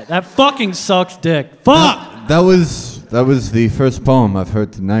at that. That fucking sucks dick. Fuck! That was the first poem I've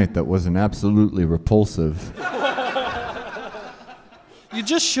heard tonight that wasn't absolutely repulsive. You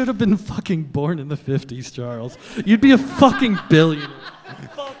just should have been fucking born in the 50s, Charles. You'd be a fucking billionaire.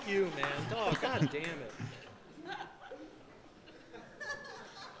 Fuck you, man. Oh, God damn it.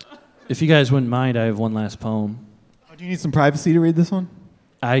 If you guys wouldn't mind, I have one last poem. Oh, do you need some privacy to read this one?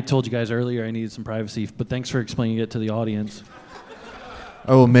 I told you guys earlier I needed some privacy, but thanks for explaining it to the audience.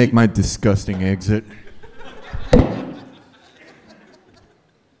 I will make my disgusting exit.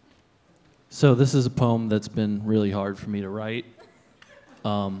 So this is a poem that's been really hard for me to write.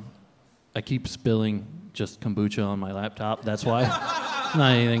 I keep spilling just kombucha on my laptop. That's why. It's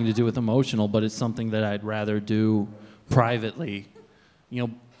not anything to do with emotional, but it's something that I'd rather do privately.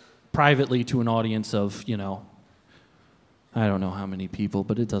 Privately to an audience of, I don't know how many people,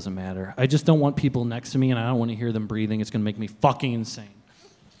 but it doesn't matter. I just don't want people next to me, and I don't want to hear them breathing. It's going to make me fucking insane.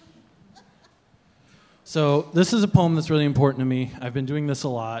 So this is a poem that's really important to me. I've been doing this a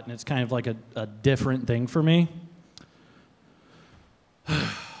lot, and it's kind of like a different thing for me.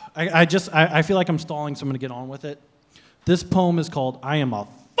 I feel like I'm stalling, so I'm going to get on with it. This poem is called I Am a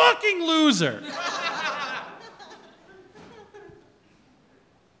Fucking Loser.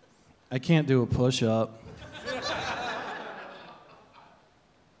 I can't do a push-up.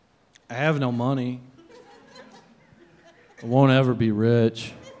 I have no money. I won't ever be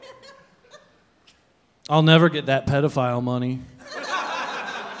rich. I'll never get that pedophile money.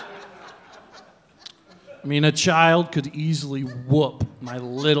 I mean, a child could easily whoop my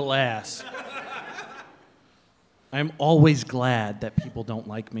little ass. I'm always glad that people don't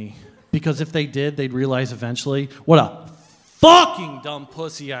like me, because if they did, they'd realize eventually what a fucking dumb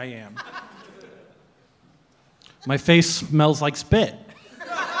pussy I am. My face smells like spit.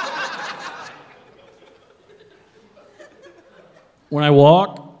 When I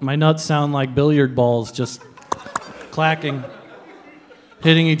walk, my nuts sound like billiard balls just clacking,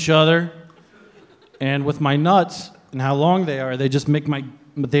 hitting each other. And with my nuts and how long they are, they just make my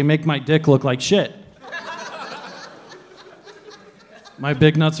dick look like shit. My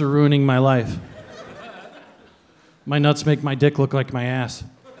big nuts are ruining my life. My nuts make my dick look like my ass.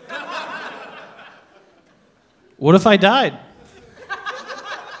 What if I died?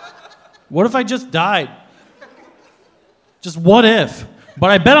 What if I just died? Just what if?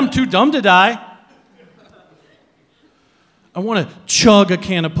 But I bet I'm too dumb to die. I want to chug a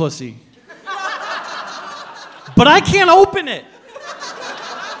can of pussy. But I can't open it.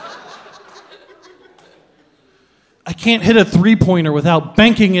 I can't hit a three-pointer without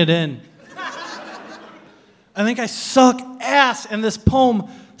banking it in. I think I suck ass, and this poem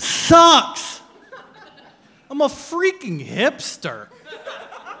sucks. I'm a freaking hipster.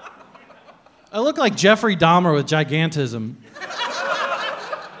 I look like Jeffrey Dahmer with gigantism.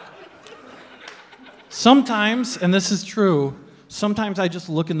 Sometimes, and this is true, sometimes I just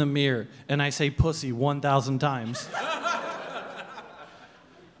look in the mirror and I say pussy 1,000 times.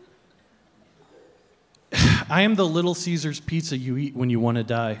 I am the Little Caesars pizza you eat when you want to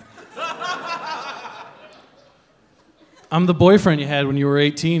die. I'm the boyfriend you had when you were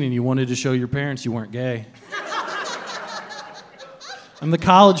 18 and you wanted to show your parents you weren't gay. I'm the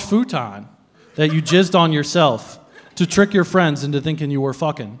college futon that you jizzed on yourself to trick your friends into thinking you were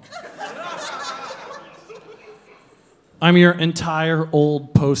fucking. I'm your entire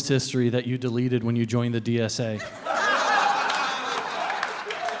old post history that you deleted when you joined the DSA.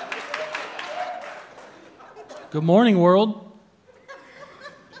 Good morning, world.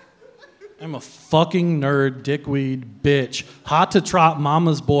 I'm a fucking nerd, dickweed, bitch, hot to trot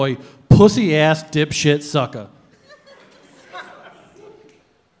mama's boy, pussy ass dipshit sucker.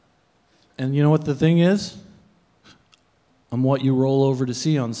 And you know what the thing is? I'm what you roll over to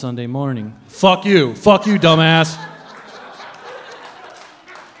see on Sunday morning. Fuck you, dumbass.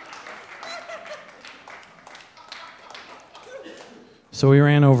 So we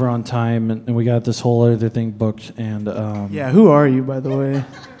ran over on time, and we got this whole other thing booked, and Yeah, who are you, by the way?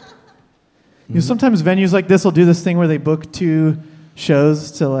 You know, sometimes venues like this will do this thing where they book 2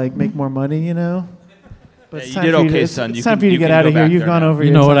 shows to like make more money, you know. But Yeah, you did okay, son. It's time for you to get out of here. You've gone over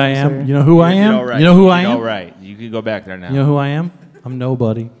You your know what I time, am? sir. You know who I am? All right. You know who I You am? All right. You can go back there now. You know who I am? I'm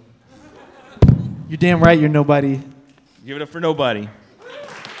nobody. You're damn right. You're nobody. Give it up for nobody.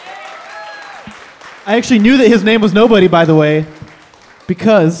 I actually knew that his name was Nobody, by the way,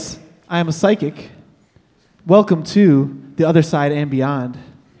 because I am a psychic. Welcome to the other side and beyond.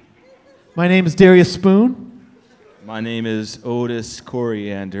 My name is Darius Spoon. My name is Otis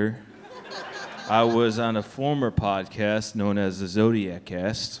Coriander. I was on a former podcast known as the Zodiac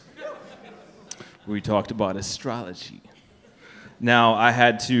Cast, where we talked about astrology. Now, I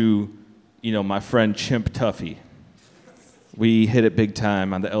had to, my friend Chimp Tuffy, we hit it big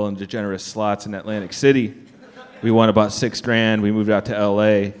time on the Ellen DeGeneres slots in Atlantic City. We won about $6,000. We moved out to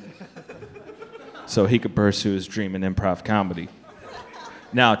LA so he could pursue his dream in improv comedy.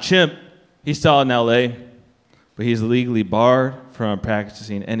 Now, Chimp, he's still in LA, but he's legally barred from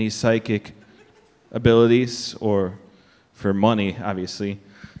practicing any psychic abilities or for money, obviously.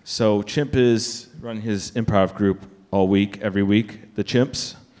 So Chimp is running his improv group all week, every week, the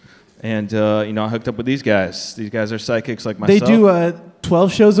Chimps. And, I hooked up with these guys. These guys are psychics like myself. They do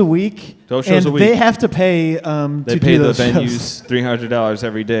 12 shows a week. 12 shows and a week. They have to pay They to pay do the those venues shows. $300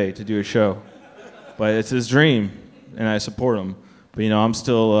 every day to do a show. But it's his dream, and I support him. But, I'm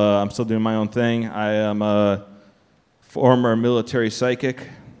still doing my own thing. I am a former military psychic.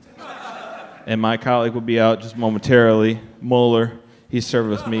 And my colleague will be out just momentarily. Mueller, he served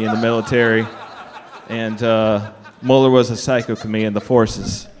with me in the military. And Mueller was a psychic with me in the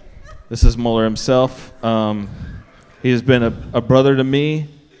forces. This is Mueller himself. He has been a brother to me,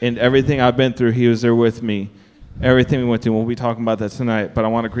 and everything I've been through, he was there with me. Everything we went through, we'll be talking about that tonight. But I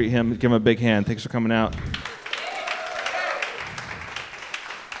want to greet him, give him a big hand. Thanks for coming out.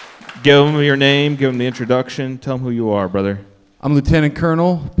 Give him your name, give him the introduction. Tell him who you are, brother. I'm Lieutenant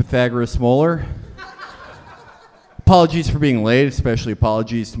Colonel Pythagoras Moeller. Apologies for being late, especially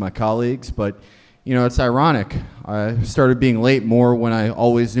apologies to my colleagues, but it's ironic. I started being late more when I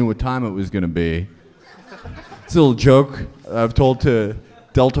always knew what time it was going to be. It's a little joke I've told to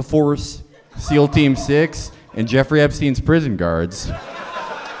Delta Force, SEAL Team 6, and Jeffrey Epstein's prison guards.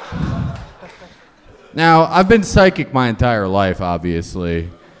 Now, I've been psychic my entire life, obviously.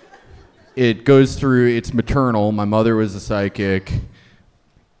 It goes through, it's maternal. My mother was a psychic.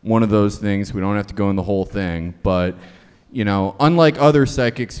 One of those things. We don't have to go in the whole thing. But, unlike other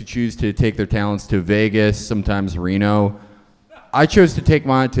psychics who choose to take their talents to Vegas, sometimes Reno, I chose to take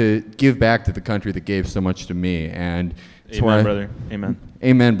mine to give back to the country that gave so much to me. And Amen, brother. Amen.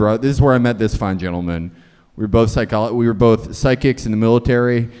 Amen, bro. This is where I met this fine gentleman. We were both psychics in the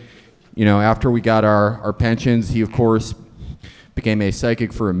military. After we got our pensions, he, of course, became a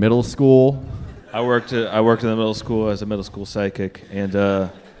psychic for a middle school. I worked in the middle school as a middle school psychic, and I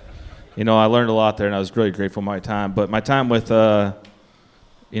learned a lot there, and I was really grateful for my time. But my time with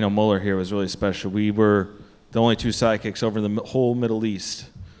Mueller here was really special. We were the only 2 psychics over the whole Middle East,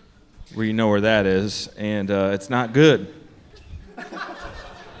 where you know where that is, and it's not good.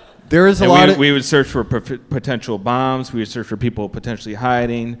 There is We would search for potential bombs. We would search for people potentially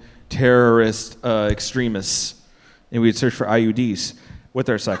hiding, terrorists, extremists, and we'd search for IUDs with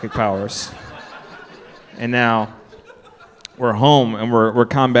our psychic powers. And now we're home and we're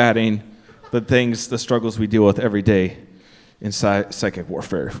combating the struggles we deal with every day in psychic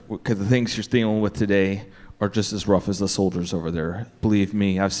warfare. Because the things you're dealing with today are just as rough as the soldiers over there. Believe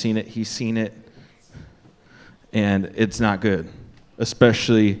me, I've seen it. He's seen it, and it's not good,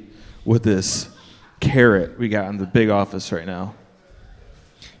 especially with this carrot we got in the big office right now.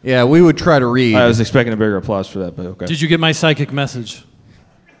 Yeah, we would try to read. I was expecting a bigger applause for that, but okay. Did you get my psychic message?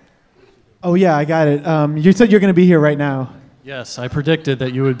 Oh, yeah, I got it. You said you're going to be here right now. Yes, I predicted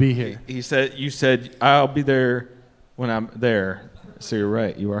that you would be here. You said, I'll be there when I'm there. So you're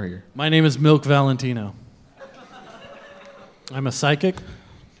right, you are here. My name is Milk Valentino. I'm a psychic,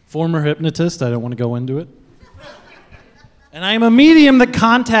 former hypnotist. I don't want to go into it. And I am a medium that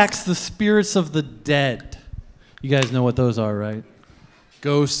contacts the spirits of the dead. You guys know what those are, right?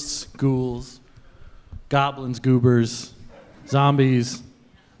 Ghosts, ghouls, goblins, goobers, zombies,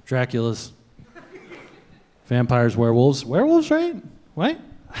 Draculas, vampires, werewolves. Werewolves, right? Right?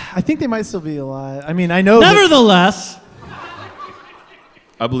 I think they might still be alive. I mean, I know. Nevertheless,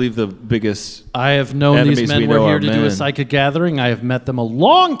 I believe the biggest. I have known enemies these men we were know here are to do a men. psychic gathering. I have met them a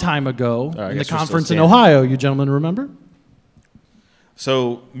long time ago I in the guess we're still conference in standing. Ohio. You gentlemen remember?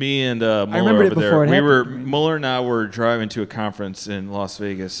 So me and Mueller remember it over before there, it happened. Mueller and I were driving to a conference in Las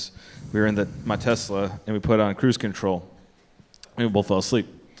Vegas. We were in my Tesla, and we put on cruise control, and we both fell asleep.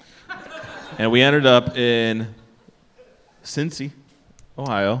 And we ended up in Cincy,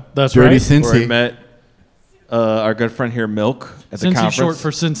 Ohio. That's Dirty right. Cincy. Where we met our good friend here, Milk, at the Cincy conference. short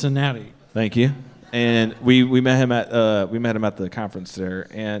for Cincinnati. Thank you. And we met him at the conference there,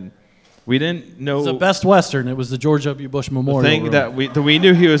 and we didn't know It's the Best Western. It was the George W. Bush Memorial. the thing Room. that we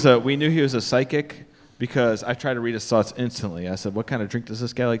knew he was a psychic because I tried to read his thoughts instantly. I said, "What kind of drink does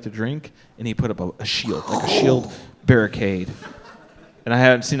this guy like to drink?" And he put up a shield, like a shield barricade. And I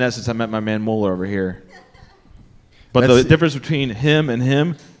haven't seen that since I met my man Moeller over here. But the difference between him and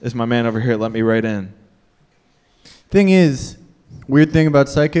him is my man over here let me right in. Thing is, weird thing about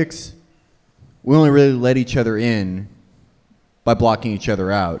psychics, we only really let each other in by blocking each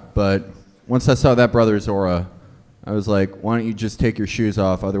other out. But once I saw that brother's aura, I was like, why don't you just take your shoes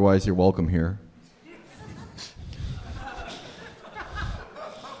off? Otherwise, you're welcome here.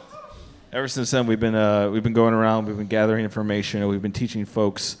 Ever since then, we've been going around, we've been gathering information, and we've been teaching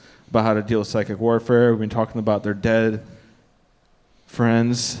folks about how to deal with psychic warfare. We've been talking about their dead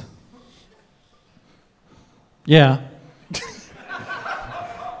friends. Yeah.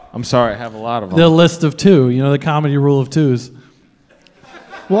 I'm sorry, I have a lot of them. The list of two. You know, the comedy rule of twos.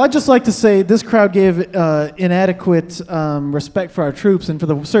 Well, I'd just like to say this crowd gave inadequate respect for our troops and for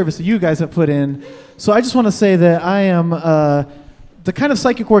the service that you guys have put in. So I just want to say that I am the kind of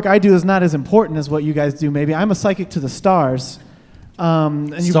psychic work I do is not as important as what you guys do. Maybe I'm a psychic to the stars.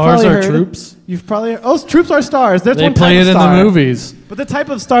 And you've Stars probably are heard, troops. You've probably troops are stars. There's They one play type it of in star. the movies. But the type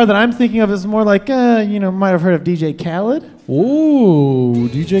of star that I'm thinking of is more like might have heard of DJ Khaled. Ooh,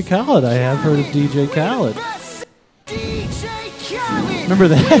 DJ Khaled. I have heard of DJ Khaled. Remember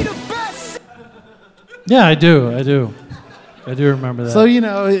that? Yeah, I do. I do remember that. So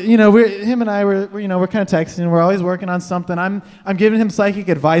him and I we're kind of texting. We're always working on something. I'm giving him psychic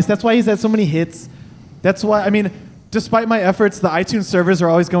advice. That's why he's had so many hits. That's why despite my efforts, the iTunes servers are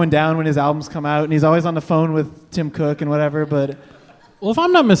always going down when his albums come out, and he's always on the phone with Tim Cook and whatever. But well, if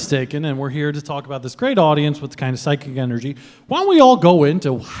I'm not mistaken, and we're here to talk about this great audience with kind of psychic energy, why don't we all go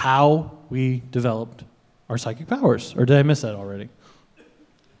into how we developed our psychic powers? Or did I miss that already?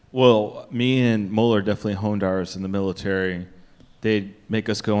 Well, me and Moeller definitely honed ours in the military. They'd make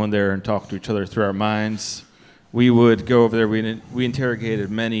us go in there and talk to each other through our minds. We would go over there. We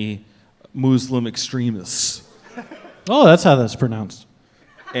interrogated many Muslim extremists. Oh, that's how that's pronounced.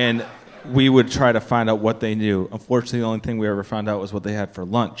 And we would try to find out what they knew. Unfortunately, the only thing we ever found out was what they had for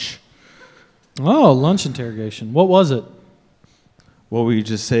lunch. Oh, lunch interrogation. What was it? Well, we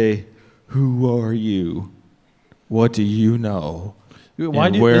just say, "Who are you? What do you know?" Why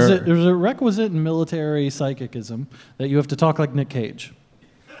And is it a requisite in military psychicism that you have to talk like Nick Cage?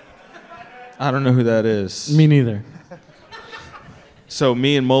 I don't know who that is. Me neither. So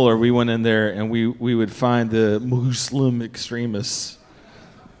me and Moeller, we went in there and we would find the Muslim extremists,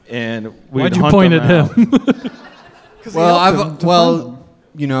 and we'd Why'd you hunt point them at out. him? Well, I've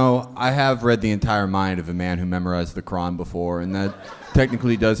I have read the entire mind of a man who memorized the Quran before, and that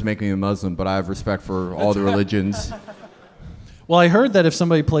technically does make me a Muslim, but I have respect for all the religions. Well, I heard that if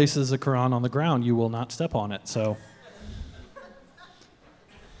somebody places a Quran on the ground, you will not step on it. So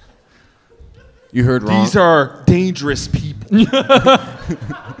You heard wrong. These are dangerous people.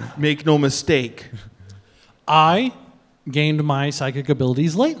 Make no mistake. I gained my psychic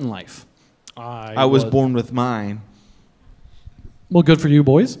abilities late in life. I was born with mine. Well, good for you,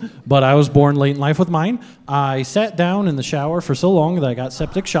 boys. But I was born late in life with mine. I sat down in the shower for so long that I got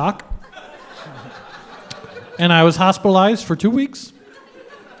septic shock. And I was hospitalized for 2 weeks.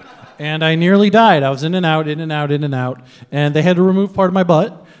 And I nearly died. I was in and out, in and out, in and out. And they had to remove part of my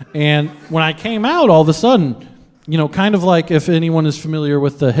butt. And when I came out, all of a sudden, kind of like if anyone is familiar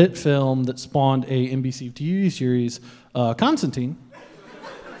with the hit film that spawned a NBC TV series, Constantine,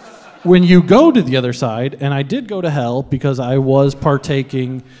 when you go to the other side, and I did go to hell because I was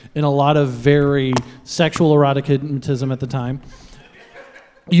partaking in a lot of very sexual erotic hypnotism at the time,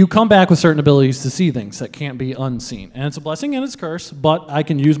 you come back with certain abilities to see things that can't be unseen. And it's a blessing and it's a curse, but I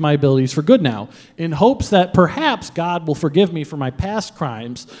can use my abilities for good now in hopes that perhaps God will forgive me for my past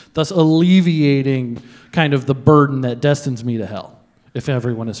crimes, thus alleviating kind of the burden that destines me to hell, if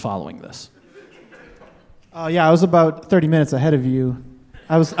everyone is following this. Yeah, I was about 30 minutes ahead of you.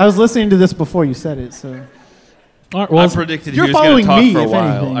 I was listening to this before you said it, so. All right, well, I predicted he you're was going to following talk me, for a if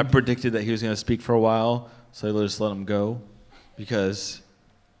while. anything. I predicted that he was going to speak for a while, so I just let him go because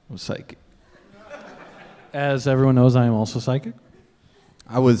I'm psychic. as everyone knows, I am also psychic.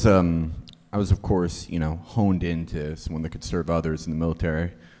 I was of course, honed into someone that could serve others in the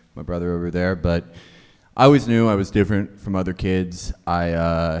military. My brother over there, but I always knew I was different from other kids.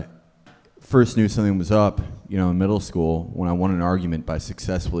 I first knew something was up, in middle school when I won an argument by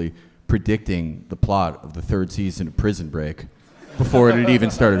successfully predicting the plot of the third season of Prison Break before it had even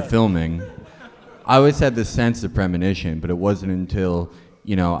started filming. I always had this sense of premonition, but it wasn't until,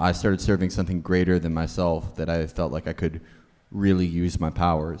 I started serving something greater than myself that I felt like I could really use my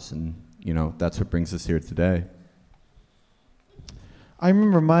powers. And, that's what brings us here today. I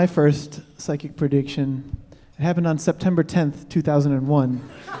remember my first psychic prediction. It happened on September 10th, 2001.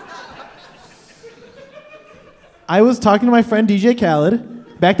 I was talking to my friend DJ Khaled.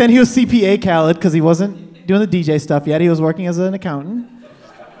 Back then he was CPA Khaled because he wasn't doing the DJ stuff yet. He was working as an accountant.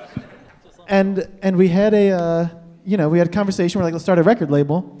 And we had a conversation. We're like, let's start a record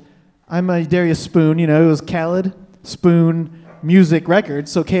label. I'm a Darius Spoon. It was Khaled, Spoon, Music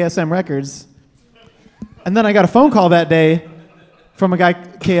Records, so KSM Records. And then I got a phone call that day from a guy,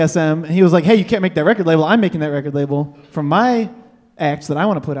 KSM, and he was like, hey, you can't make that record label. I'm making that record label from my acts that I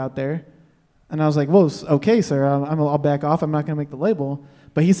want to put out there. And I was like, whoa, okay, sir, I'll back off. I'm not going to make the label.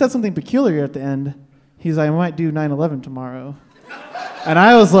 But he said something peculiar at the end. He's like, I might do 9/11 tomorrow. And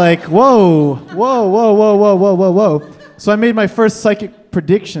I was like, whoa. So I made my first psychic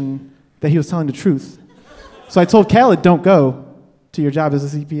prediction that he was telling the truth. So I told Khaled, don't go to your job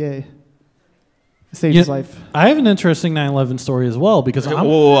as a CPA. It saved his life. I have an interesting 9/11 story as well because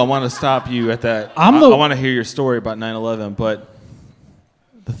Whoa, I want to stop you at that. I want to hear your story about 9/11, but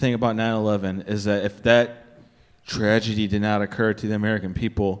the thing about 9/11 is that if that tragedy did not occur to the American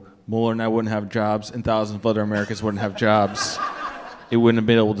people, Mueller and I wouldn't have jobs, and thousands of other Americans wouldn't have jobs. It wouldn't have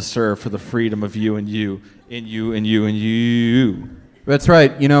been able to serve for the freedom of you and you, and you and you and you. That's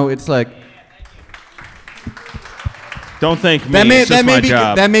right. It's like... Don't thank me. It's just my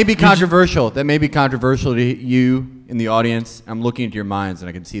job. That may be controversial. That may be controversial to you in the audience. I'm looking into your minds, and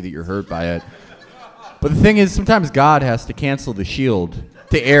I can see that you're hurt by it. But the thing is, sometimes God has to cancel the shield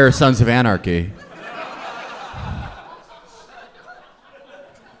to air Sons of Anarchy.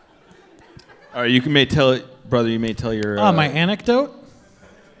 All right, you may tell it, brother. You may tell your. My anecdote.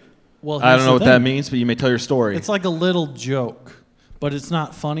 Well, I don't know what that means, but you may tell your story. It's like a little joke, but it's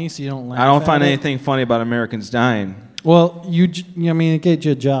not funny, so you don't laugh. I don't find anything funny about Americans dying. Well, it gets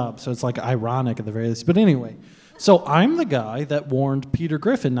you a job, so it's like ironic at the very least. But anyway, so I'm the guy that warned Peter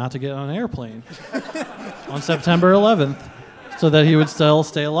Griffin not to get on an airplane on September 11th so that he would still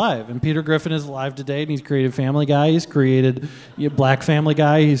stay alive. And Peter Griffin is alive today, and he's created Family Guy. He's created Black Family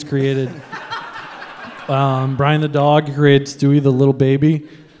Guy. He's created Brian the dog. He created Stewie the little baby.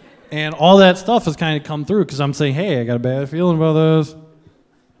 And all that stuff has kind of come through because I'm saying, hey, I got a bad feeling about this.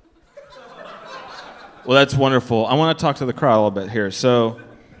 Well, that's wonderful. I want to talk to the crowd a little bit here. So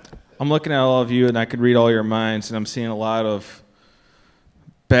I'm looking at all of you, and I could read all your minds, and I'm seeing a lot of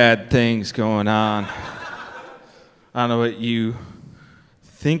bad things going on. I don't know what you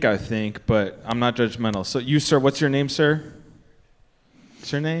think I think, but I'm not judgmental. So you, sir, what's your name, sir?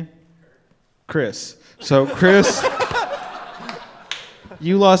 What's your name? Chris. So, Chris,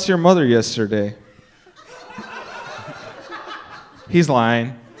 you lost your mother yesterday. He's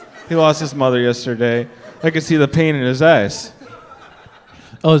lying. He lost his mother yesterday. I could see the pain in his eyes.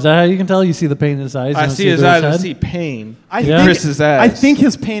 Oh, is that how you can tell? You see the pain in his eyes? I see his eyes. I see pain in Chris's eyes. I think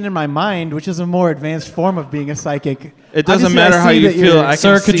his pain in my mind, which is a more advanced form of being a psychic. It doesn't matter how you feel.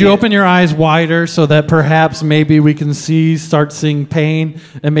 Sir, could you open your eyes wider so that perhaps maybe we can start seeing pain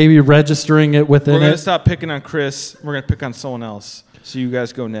and maybe registering it within it? We're going to stop picking on Chris. We're going to pick on someone else. So you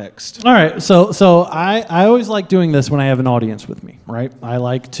guys go next. All right. So I always like doing this when I have an audience with me, right? I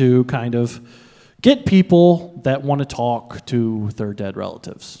like to kind of get people that want to talk to their dead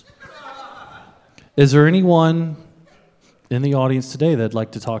relatives. Is there anyone in the audience today that'd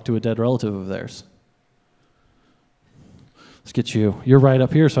like to talk to a dead relative of theirs? Let's get you. You're right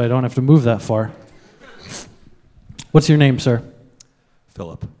up here, so I don't have to move that far. What's your name, sir?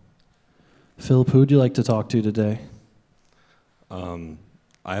 Philip. Philip, who'd you like to talk to today?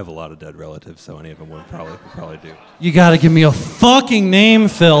 I have a lot of dead relatives, so any of them would probably do. You gotta give me a fucking name,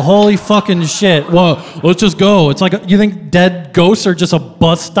 Phil. Holy fucking shit. Well, let's just go. It's like, you think dead ghosts are just a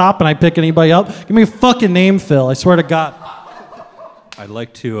bus stop and I pick anybody up? Give me a fucking name, Phil. I swear to God. I'd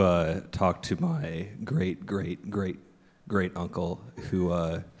like to talk to my great uncle who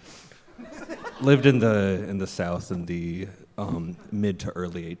lived in the South in the mid to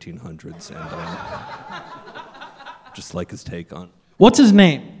early 1800s, and just like his take on. What's his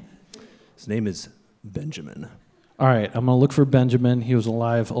name? His name is Benjamin. All right, I'm going to look for Benjamin. He was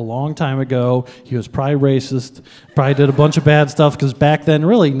alive a long time ago. He was probably racist, probably did a bunch of bad stuff, because back then,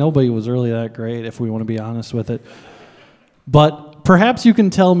 really, nobody was really that great, if we want to be honest with it. But perhaps you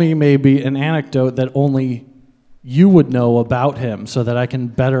can tell me maybe an anecdote that only you would know about him so that I can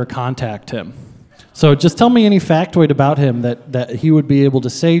better contact him. So just tell me any factoid about him that he would be able to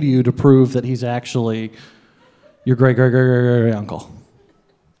say to you to prove that he's actually your great uncle.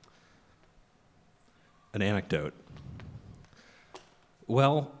 An anecdote.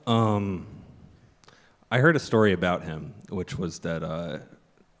 Well, I heard a story about him, which was that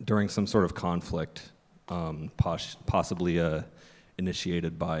during some sort of conflict, possibly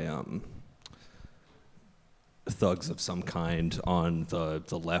initiated by thugs of some kind on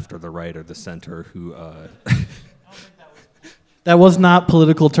the left or the right or the center who... That was not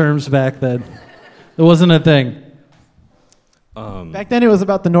political terms back then. It wasn't a thing. Back then it was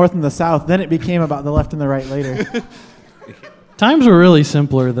about the North and the South. Then it became about the left and the right later. Times were really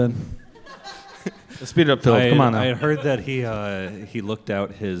simpler then. Let's speed it up, Philip. Come on now. I had heard that he looked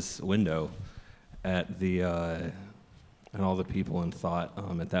out his window at all the people and thought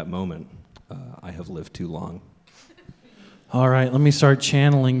at that moment, I have lived too long. All right, let me start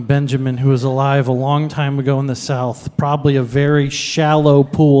channeling Benjamin, who was alive a long time ago in the South. Probably a very shallow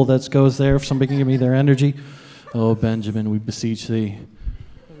pool that goes there. If somebody can give me their energy. Oh, Benjamin, we beseech thee.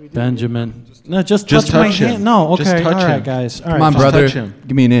 Benjamin. No, just touch my him. hand. No, okay. Just touch all right, him. guys. All Come right, on, fine. brother. touch him.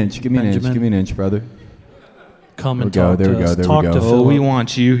 Give me an inch. Give me an inch. Benjamin. Give me an inch, brother. Come and There we talk go, there to we go, us. there we Talk go. to Oh, Philip. we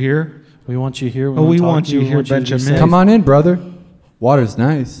want you here. We want you here. Oh, we wanna want talk to you here, want to be Benjamin. safe. Come on in, brother. Water's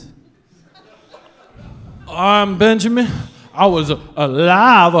nice. I'm Benjamin. I was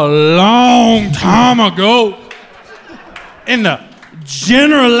alive a long time ago in the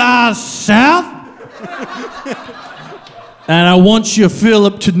generalized South. And I want you,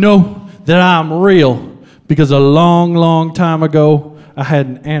 Philip, to know that I'm real because a long, long time ago, I had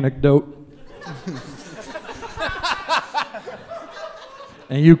an anecdote.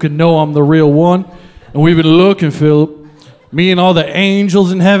 And you can know I'm the real one. And we've been looking, Philip. Me and all the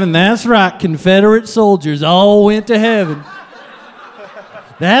angels in heaven. That's right, Confederate soldiers all went to heaven.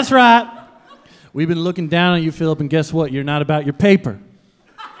 That's right. We've been looking down on you, Philip, and guess what? You're not about your paper.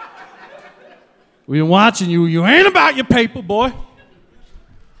 We've been watching you. You ain't about your paper, boy.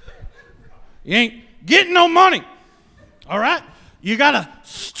 You ain't getting no money. All right? You got a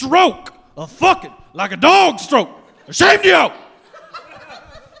stroke, a fucking, like a dog stroke. Ashamed of you.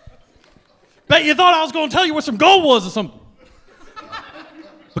 Bet you thought I was going to tell you where some gold was or something.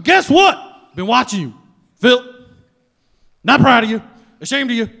 But guess what? Been watching you, Phil. Not proud of you.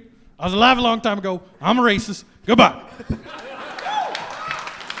 Ashamed of you. I was alive a long time ago. I'm a racist. Goodbye.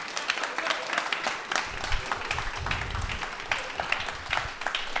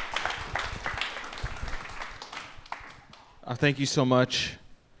 Thank you so much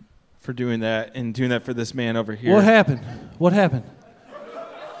for doing that and doing that for this man over here. What happened? What happened?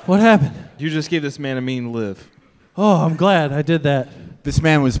 What happened? You just gave this man a mean live. Oh, I'm glad I did that. This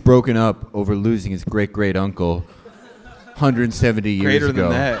man was broken up over losing his great uncle 170 years Greater ago.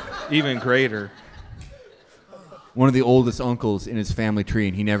 than that. Even greater. One of the oldest uncles in his family tree,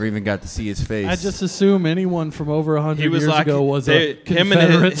 and he never even got to see his face. I just assume anyone from over 100 He was years like ago was a him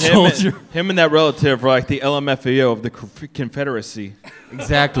Confederate and soldier. him and that relative were like the LMFAO of the Confederacy.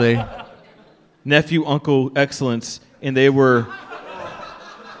 Exactly. Nephew, uncle, excellence, and they would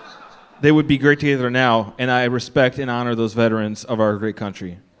be great together now, and I respect and honor those veterans of our great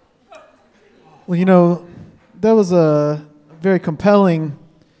country. Well, you know, that was a very compelling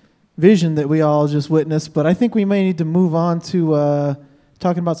vision that we all just witnessed, but I think we may need to move on to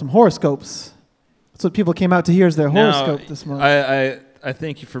talking about some horoscopes. That's what people came out to hear is their horoscope this month. I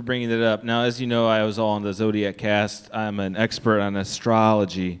thank you for bringing that up. Now, as you know, I was all on the Zodiac cast. I'm an expert on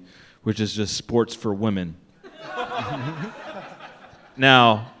astrology, which is just sports for women.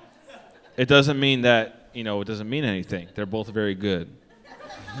 Now, it doesn't mean that, it doesn't mean anything. They're both very good.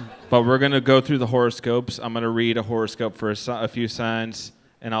 But we're going to go through the horoscopes. I'm going to read a horoscope for a few signs,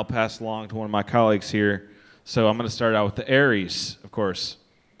 and I'll pass along to one of my colleagues here. So I'm going to start out with the Aries, of course.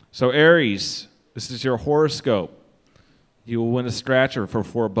 So Aries, this is your horoscope. You will win a scratcher for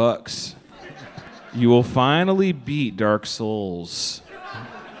 $4. You will finally beat Dark Souls.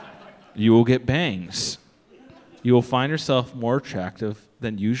 You will get bangs. You will find yourself more attractive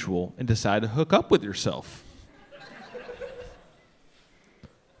than usual and decide to hook up with yourself.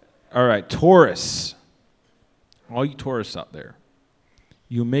 All right, Taurus. All you Taurus out there.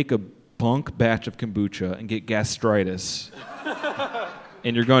 You make a bunk batch of kombucha and get gastritis.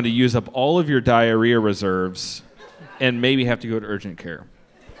 And you're going to use up all of your diarrhea reserves and maybe have to go to urgent care.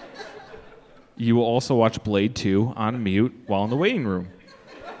 You will also watch Blade 2 on mute while in the waiting room.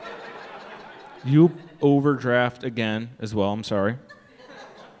 You overdraft again as well, I'm sorry.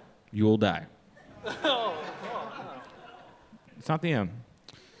 You will die. It's not the end.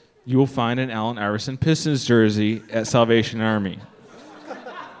 You will find an Allen Iverson Pistons jersey at Salvation Army.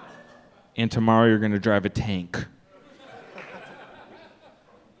 And tomorrow you're going to drive a tank.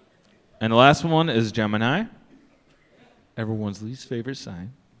 And the last one is Gemini. Everyone's least favorite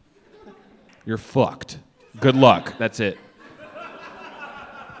sign. You're fucked. Good luck. That's it.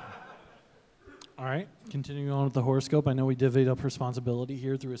 All right, continuing on with the horoscope. I know we divvied up responsibility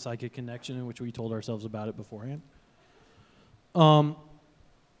here through a psychic connection in which we told ourselves about it beforehand.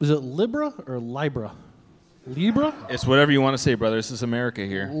 Is it Libra or Libra? Libra? It's whatever you want to say, brother. This is America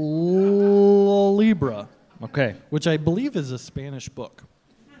here. Libra, Okay. which I believe is a Spanish book.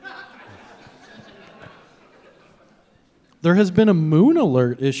 There has been a moon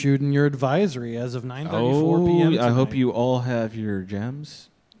alert issued in your advisory as of 9:34 p.m. I hope tonight. you all have your gems,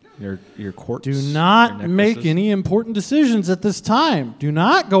 your quartz. Do your not make necklaces. any important decisions at this time. Do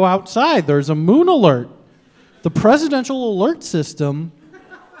not go outside. There's a moon alert. The presidential alert system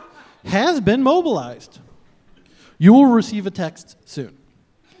has been mobilized. You will receive a text soon.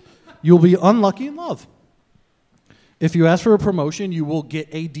 You will be unlucky in love. If you ask for a promotion, you will get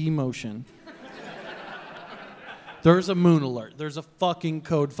a demotion. There's a moon alert. There's a fucking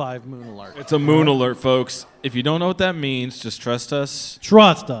Code 5 moon alert. It's a moon alert, folks. If you don't know what that means, just trust us.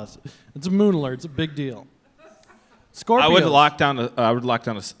 Trust us. It's a moon alert. It's a big deal. Scorpios. I would lock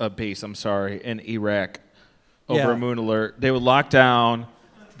down a base. I'm sorry, in Iraq over Yeah. a moon alert. They would lock down.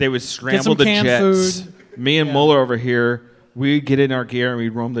 They would scramble some the canned jets. food. Me and Mueller over here, we'd get in our gear and we'd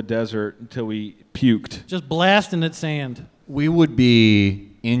roam the desert until we puked. Just blasting at sand. We would be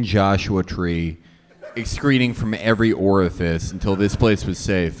in Joshua Tree, excreting from every orifice until this place was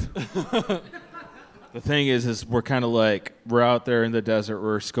safe. The thing is we're kind of like, we're out there in the desert,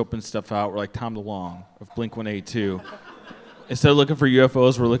 we're scoping stuff out. We're like Tom DeLonge of Blink-182. Instead of looking for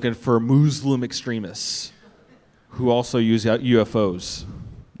UFOs, we're looking for Muslim extremists who also use UFOs.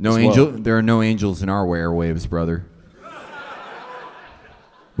 No as angel. well. There are no angels in our airwaves, brother.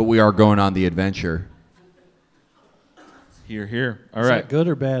 But we are going on the adventure. Here. All Is right. that good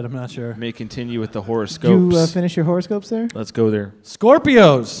or bad? I'm not sure. May continue with the Did horoscopes. you finish your horoscopes there? Let's go there.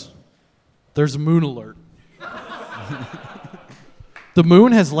 Scorpios. There's a moon alert. The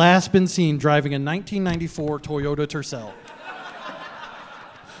moon has last been seen driving a 1994 Toyota Tercel.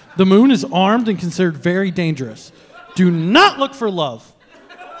 The moon is armed and considered very dangerous. Do not look for love.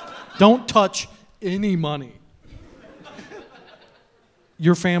 Don't touch any money.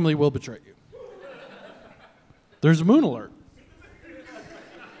 Your family will betray you. There's a moon alert.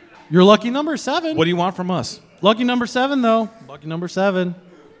 Your lucky number is 7. What do you want from us? Lucky number 7, though. Lucky number 7.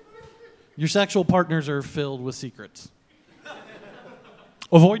 Your sexual partners are filled with secrets.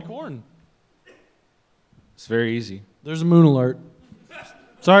 Avoid corn. It's very easy. There's a moon alert.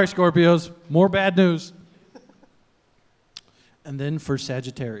 Sorry, Scorpios. More bad news. And then for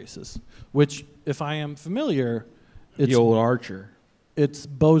Sagittarius, which, if I am familiar, The old archer. it's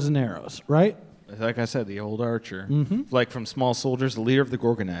bows and arrows, right? Like I said, the old archer. Mhm. Like from Small Soldiers, the leader of the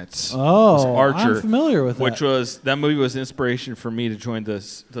Gorgonites. Oh, was Archer, I'm familiar with Which that. that movie was inspiration for me to join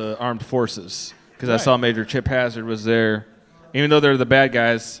the armed forces. Because I Right. saw Major Chip Hazard was there. Even though they're the bad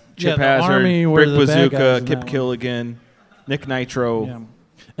guys, Chip the Hazard, Army were Brick the bad guys Bazooka, in Kip that one. Killigan, Nick Nitro. Yeah.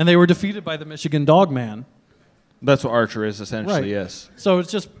 And they were defeated by the Michigan Dogman. That's what Archer is essentially, Right. yes. So it's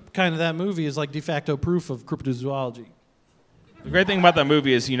just kind of that movie is like de facto proof of cryptozoology. The great thing about that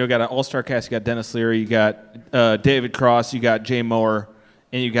movie is, got an all-star cast. You got Dennis Leary, you got David Cross, you got Jay Moore,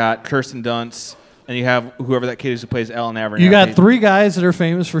 and you got Kirsten Dunst, and you have whoever that kid is who plays Alan Abernathy. You got 3 guys that are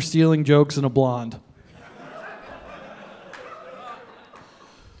famous for stealing jokes and a blonde.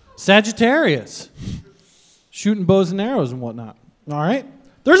 Sagittarius. Shooting bows and arrows and whatnot. All right?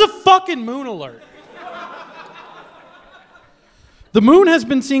 There's a fucking moon alert. The moon has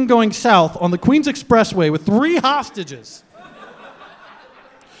been seen going south on the Queens Expressway with 3 hostages.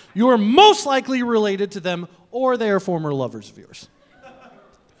 You are most likely related to them or they are former lovers of yours.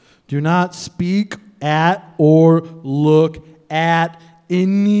 Do not speak at or look at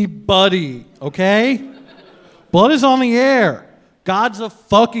anybody, okay? Blood is on the air. God's a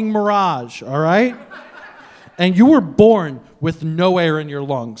fucking mirage, all right? And you were born with no air in your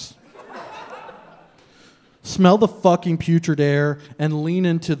lungs. Smell the fucking putrid air and lean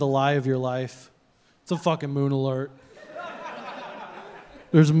into the lie of your life. It's a fucking moon alert.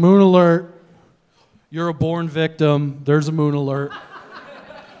 There's a moon alert. You're a born victim. There's a moon alert.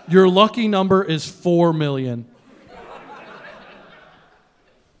 Your lucky number is 4 million.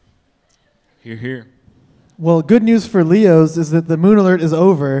 Here. Well, good news for Leos is that the moon alert is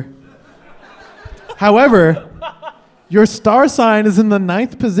over. However, your star sign is in the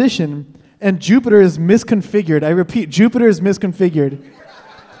 9th position and Jupiter is misconfigured. I repeat, Jupiter is misconfigured.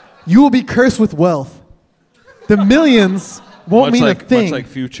 You will be cursed with wealth. The millions won't mean a thing. Much like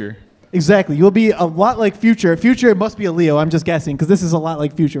Future. Exactly. You'll be a lot like Future. Future must be a Leo. I'm just guessing because this is a lot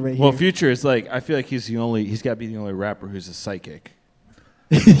like Future right here. Well, Future is like, I feel like he's got to be the only rapper who's a psychic.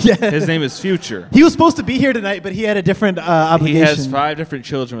 Yeah. His name is Future. He was supposed to be here tonight, but he had a different obligation. He has 5 different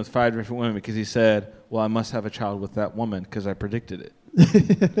children with 5 different women because he said, well, I must have a child with that woman because I predicted it.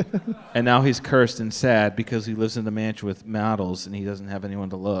 And now he's cursed and sad because he lives in the mansion with models and he doesn't have anyone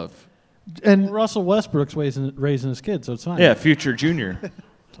to love. And Russell Westbrook's raising his kid, so it's fine. Yeah, Future Jr.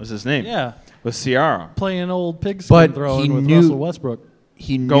 was his name. Yeah. With Ciara. Playing old pigskin But throwing he with knew- Russell Westbrook.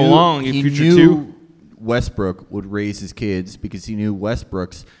 He Go knew, along, you he Future knew too. Westbrook would raise his kids because he knew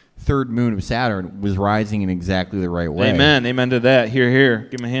Westbrook's third moon of Saturn was rising in exactly the right way. Amen. Amen to that. Here.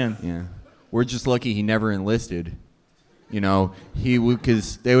 Give him a hand. Yeah, we're just lucky he never enlisted. You know,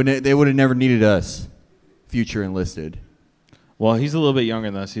 because they would have never needed us. Future enlisted. Well, he's a little bit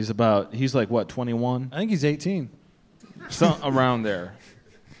younger than us. He's like, what, 21? I think he's 18. So, around there.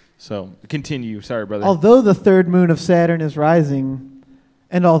 So, continue. Sorry, brother. although the third moon of Saturn is rising,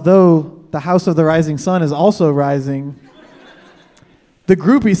 and although the house of the rising sun is also rising, the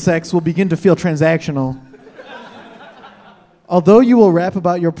groupie sex will begin to feel transactional. Although you will rap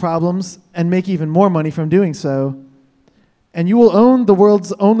about your problems and make even more money from doing so, and you will own the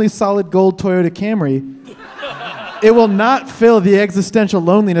world's only solid gold Toyota Camry, it will not fill the existential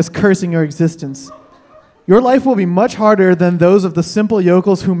loneliness cursing your existence. Your life will be much harder than those of the simple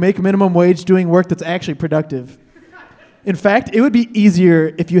yokels who make minimum wage doing work that's actually productive. In fact, it would be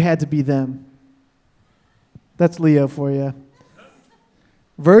easier if you had to be them. That's Leo for you.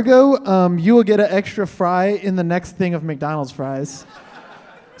 Virgo, you will get an extra fry in the next thing of McDonald's fries.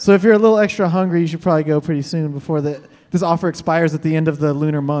 So if you're a little extra hungry, you should probably go pretty soon before this offer expires at the end of the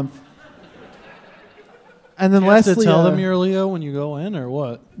lunar month. And then You have lastly, to tell them you're a Leo when you go in, or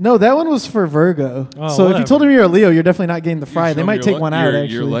what? no, that one was for Virgo. Oh, so if you whatever. told them you're a Leo, you're definitely not getting the You fry. show They them might your take li- one out, your-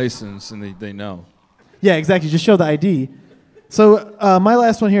 actually. Your license, and they know. Yeah, exactly. Just show the ID. So my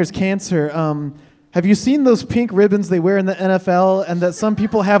last one here is Cancer. Have you seen those pink ribbons they wear in the NFL and that some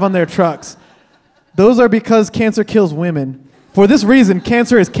people have on their trucks? Those are because cancer kills women. For this reason,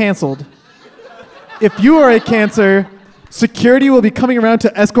 Cancer is canceled. If you are a Cancer, security will be coming around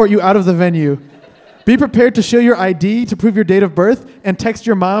to escort you out of the venue. Be prepared to show your ID to prove your date of birth and text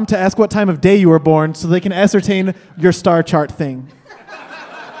your mom to ask what time of day you were born so they can ascertain your star chart thing.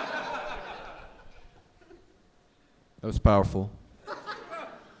 That was powerful.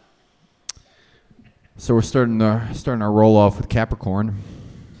 So we're starting our roll off with Capricorn.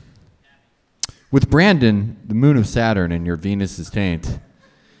 With Brandon, the moon of Saturn, and your Venus's taint,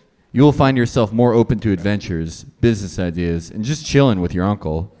 you will find yourself more open to adventures, business ideas, and just chilling with your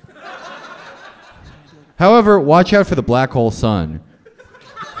uncle. However, watch out for the black hole sun,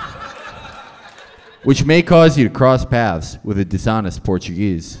 which may cause you to cross paths with a dishonest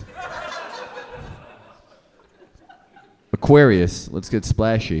Portuguese. Aquarius, let's get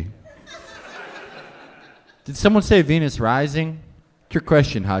splashy. Did someone say Venus rising? Your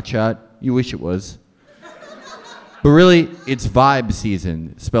question, hotshot. You wish it was. But really, it's vibe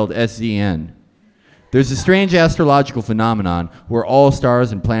season, spelled S-Z-N. There's a strange astrological phenomenon where all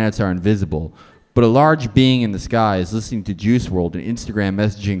stars and planets are invisible, but a large being in the sky is listening to Juice WRLD and Instagram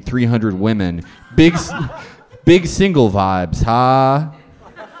messaging 300 women. Big single vibes, ha?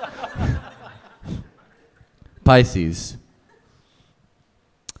 Pisces.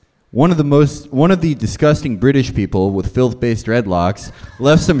 One of the disgusting British people with filth-based dreadlocks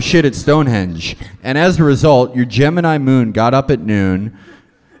left some shit at Stonehenge, and as a result, your Gemini moon got up at noon,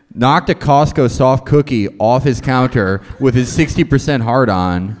 knocked a Costco soft cookie off his counter with his 60%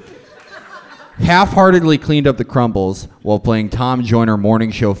 hard-on, half-heartedly cleaned up the crumbles while playing Tom Joyner morning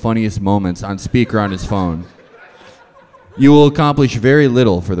show funniest moments on speaker on his phone. You will accomplish very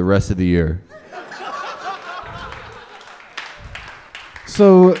little for the rest of the year.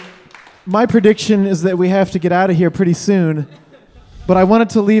 So my prediction is that we have to get out of here pretty soon, but I wanted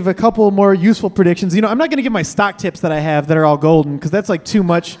to leave a couple more useful predictions. You know, I'm not going to give my stock tips that I have that are all golden because that's like too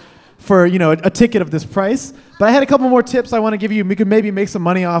much for, you know, a ticket of this price. But I had a couple more tips I want to give you. We could maybe make some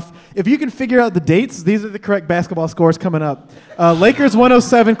money off. If you can figure out the dates, these are the correct basketball scores coming up. Lakers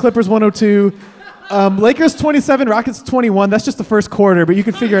 107, Clippers 102. Lakers 27, Rockets 21. That's just the first quarter, but you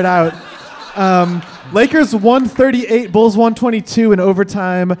can figure it out. Lakers 138, Bulls 122 in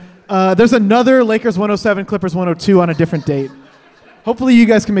overtime. There's another Lakers 107, Clippers 102 on a different date. Hopefully you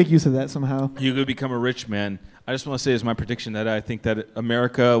guys can make use of that somehow. You could become a rich man. I just want to say as my prediction that I think that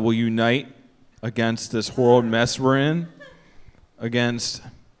America will unite against this horrible mess we're in, against...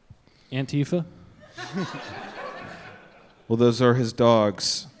 Antifa? Well, those are his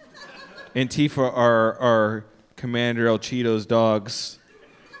dogs. Antifa are Commander El Cheeto's dogs.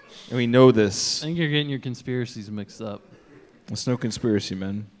 and we know I this. think you're getting your conspiracies mixed up. It's no conspiracy,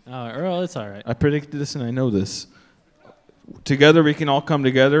 man. Earl, it's all right. I predicted this and I know this. Together we can all come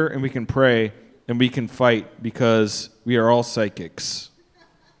together and we can pray and we can fight because we are all psychics.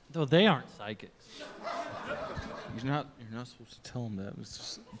 Though they aren't psychics. You're not supposed to tell them that. It's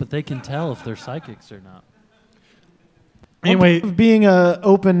just, But they can tell if they're psychics or not. Anyway, being a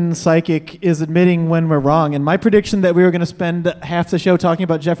open psychic is admitting when we're wrong. And my prediction that we were going to spend half the show talking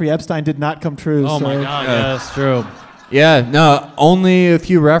about Jeffrey Epstein did not come true. Oh, so. my God. Yeah, that's true. Yeah, no, only a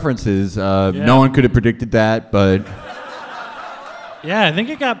few references. No one could have predicted that, but Yeah, I think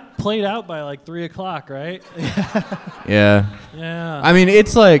it got played out by like 3 o'clock, right? yeah. Yeah. I mean,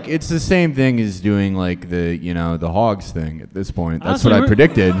 it's the same thing as doing like the Hogs thing at this point. That's Honestly, what I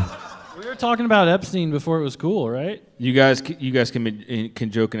predicted. We were talking about Epstein before it was cool, right? you guys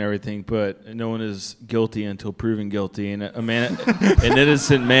can joke and everything, but no one is guilty until proven guilty. And an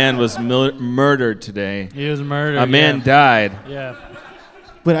innocent man was murdered today. He was murdered. A man died. Yeah.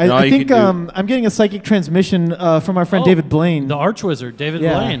 But And all I you think can do- I'm getting a psychic transmission from our friend Oh, David Blaine. The Archwizard, David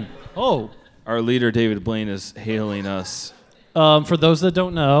Yeah. Blaine. Oh. Our leader, David Blaine, is hailing us. For those that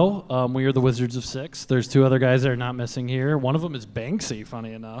don't know, we are the Wizards of Six. There's 2 other guys that are not missing here. One of them is Banksy,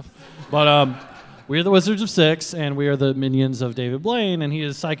 funny enough. But we are the Wizards of Six, and we are the minions of David Blaine, and he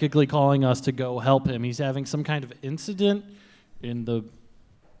is psychically calling us to go help him. He's having some kind of incident in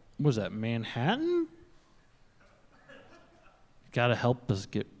Manhattan? Got to help us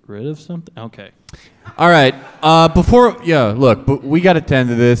get rid of something? Okay. All right. But we got to tend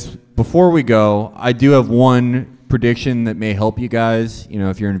to this. Before we go, I do have one prediction that may help you guys.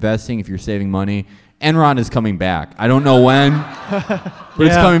 If you're investing, if you're saving money, Enron is coming back. I don't know when, but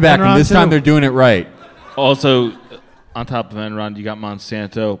it's coming back, Enron and this time too. they're doing it right. Also, on top of Enron, you got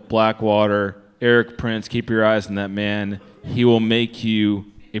Monsanto, Blackwater, Eric Prince. Keep your eyes on that man. He will make you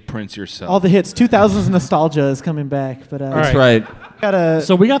a prince yourself. All the hits. 2000s nostalgia is coming back. But That's right. gotta.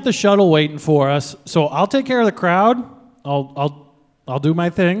 So we got the shuttle waiting for us. So I'll take care of the crowd. I'll do my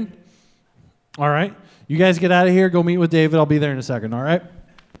thing. All right. You guys get out of here. Go meet with David. I'll be there in a second. All right.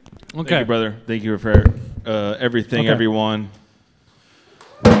 Okay. Thank you, brother. Thank you for everything, Okay. everyone.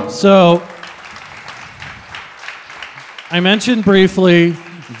 So I mentioned briefly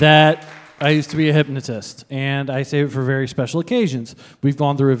that I used to be a hypnotist, and I save it for very special occasions. We've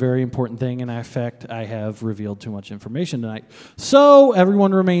gone through a very important thing, and in fact, I have revealed too much information tonight. So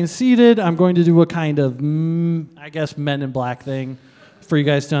everyone remain seated. I'm going to do a kind of, I guess, Men in Black thing for you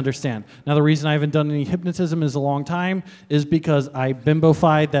guys to understand. Now, the reason I haven't done any hypnotism in a long time is because I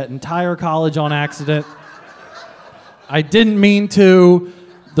bimbofied that entire college on accident. I didn't mean to.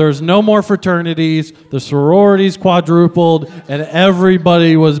 There's no more fraternities. The sororities quadrupled, and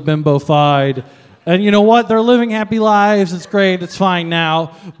everybody was bimbofied. And you know what? They're living happy lives. It's great. It's fine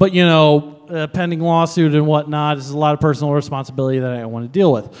now. But, pending lawsuit and whatnot, this is a lot of personal responsibility that I don't want to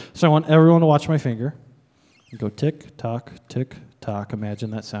deal with. So I want everyone to watch my finger. Go tick, tock, tick, tock.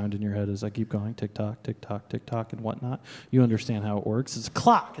 Imagine that sound in your head as I keep going. Tick, tock, and whatnot. You understand how it works. It's a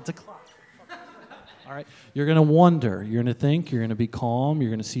clock. It's a clock. All right, you're going to wonder, you're going to think, you're going to be calm,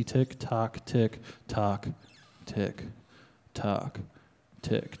 you're going to see tick, tock, tick, tock, tick, tock,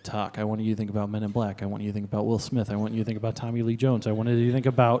 tick, tock. I want you to think about Men in Black. I want you to think about Will Smith. I want you to think about Tommy Lee Jones. I want you to think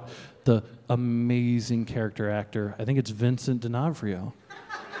about the amazing character actor, I think it's Vincent D'Onofrio,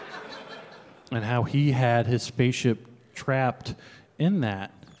 and how he had his spaceship trapped in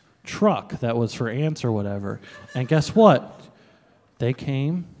that truck that was for ants or whatever. And guess what? They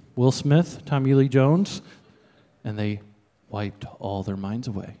came... Will Smith, Tommy Lee Jones, and they wiped all their minds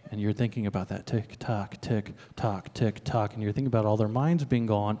away. And you're thinking about that tick, tock, tick, tock, tick, tock, and you're thinking about all their minds being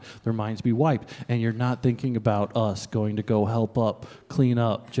gone, their minds be wiped. And you're not thinking about us going to go clean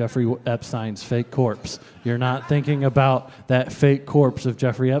up Jeffrey Epstein's fake corpse. You're not thinking about that fake corpse of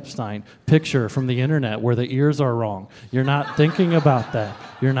Jeffrey Epstein picture from the internet where the ears are wrong. You're not thinking about that.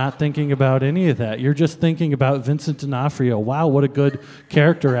 You're not thinking about any of that. You're just thinking about Vincent D'Onofrio. Wow, what a good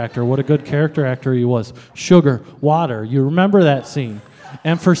character actor. What a good character actor he was. Sugar, water. You remember that scene.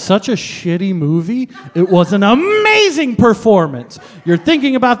 And for such a shitty movie, it was an amazing performance. You're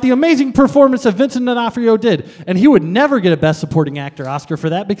thinking about the amazing performance that Vincent D'Onofrio did. And he would never get a Best Supporting Actor Oscar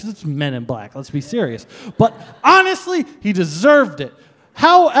for that because it's Men in Black. Let's be serious. But honestly, he deserved it.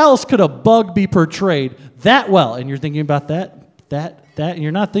 How else could a bug be portrayed that well? And you're thinking about that that.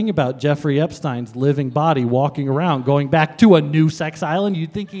 You're not thinking about Jeffrey Epstein's living body walking around, going back to a new sex island. You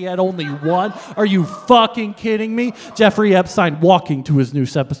think he had only one? Are you fucking kidding me? Jeffrey Epstein walking to his new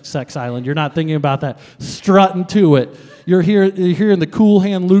sex island. You're not thinking about that. Strutting to it. You're hearing the Cool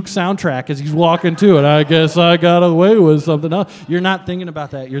Hand Luke soundtrack as he's walking to it. I guess I got away with something else. You're not thinking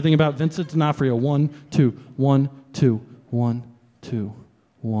about that. You're thinking about Vincent D'Onofrio. 1, 2, 1, 2, 1, 2,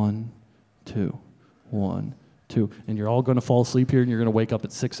 1, 2, 1, 2. And you're all going to fall asleep here and you're going to wake up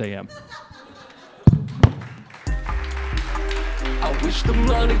at 6 a.m. I wish the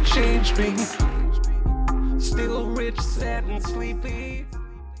money changed me. Still rich, sad, and sleepy.